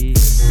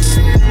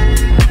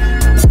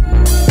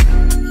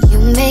 You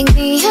make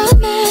me a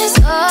mess,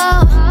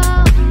 oh.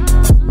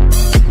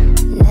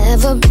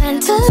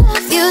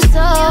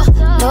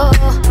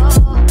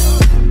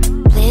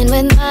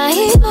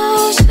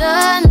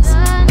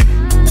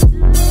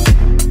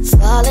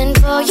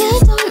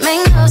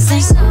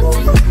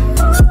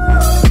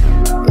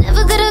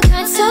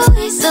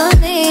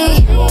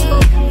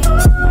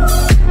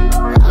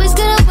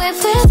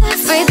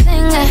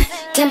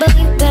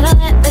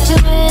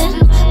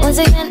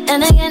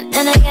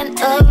 and again.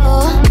 Oh.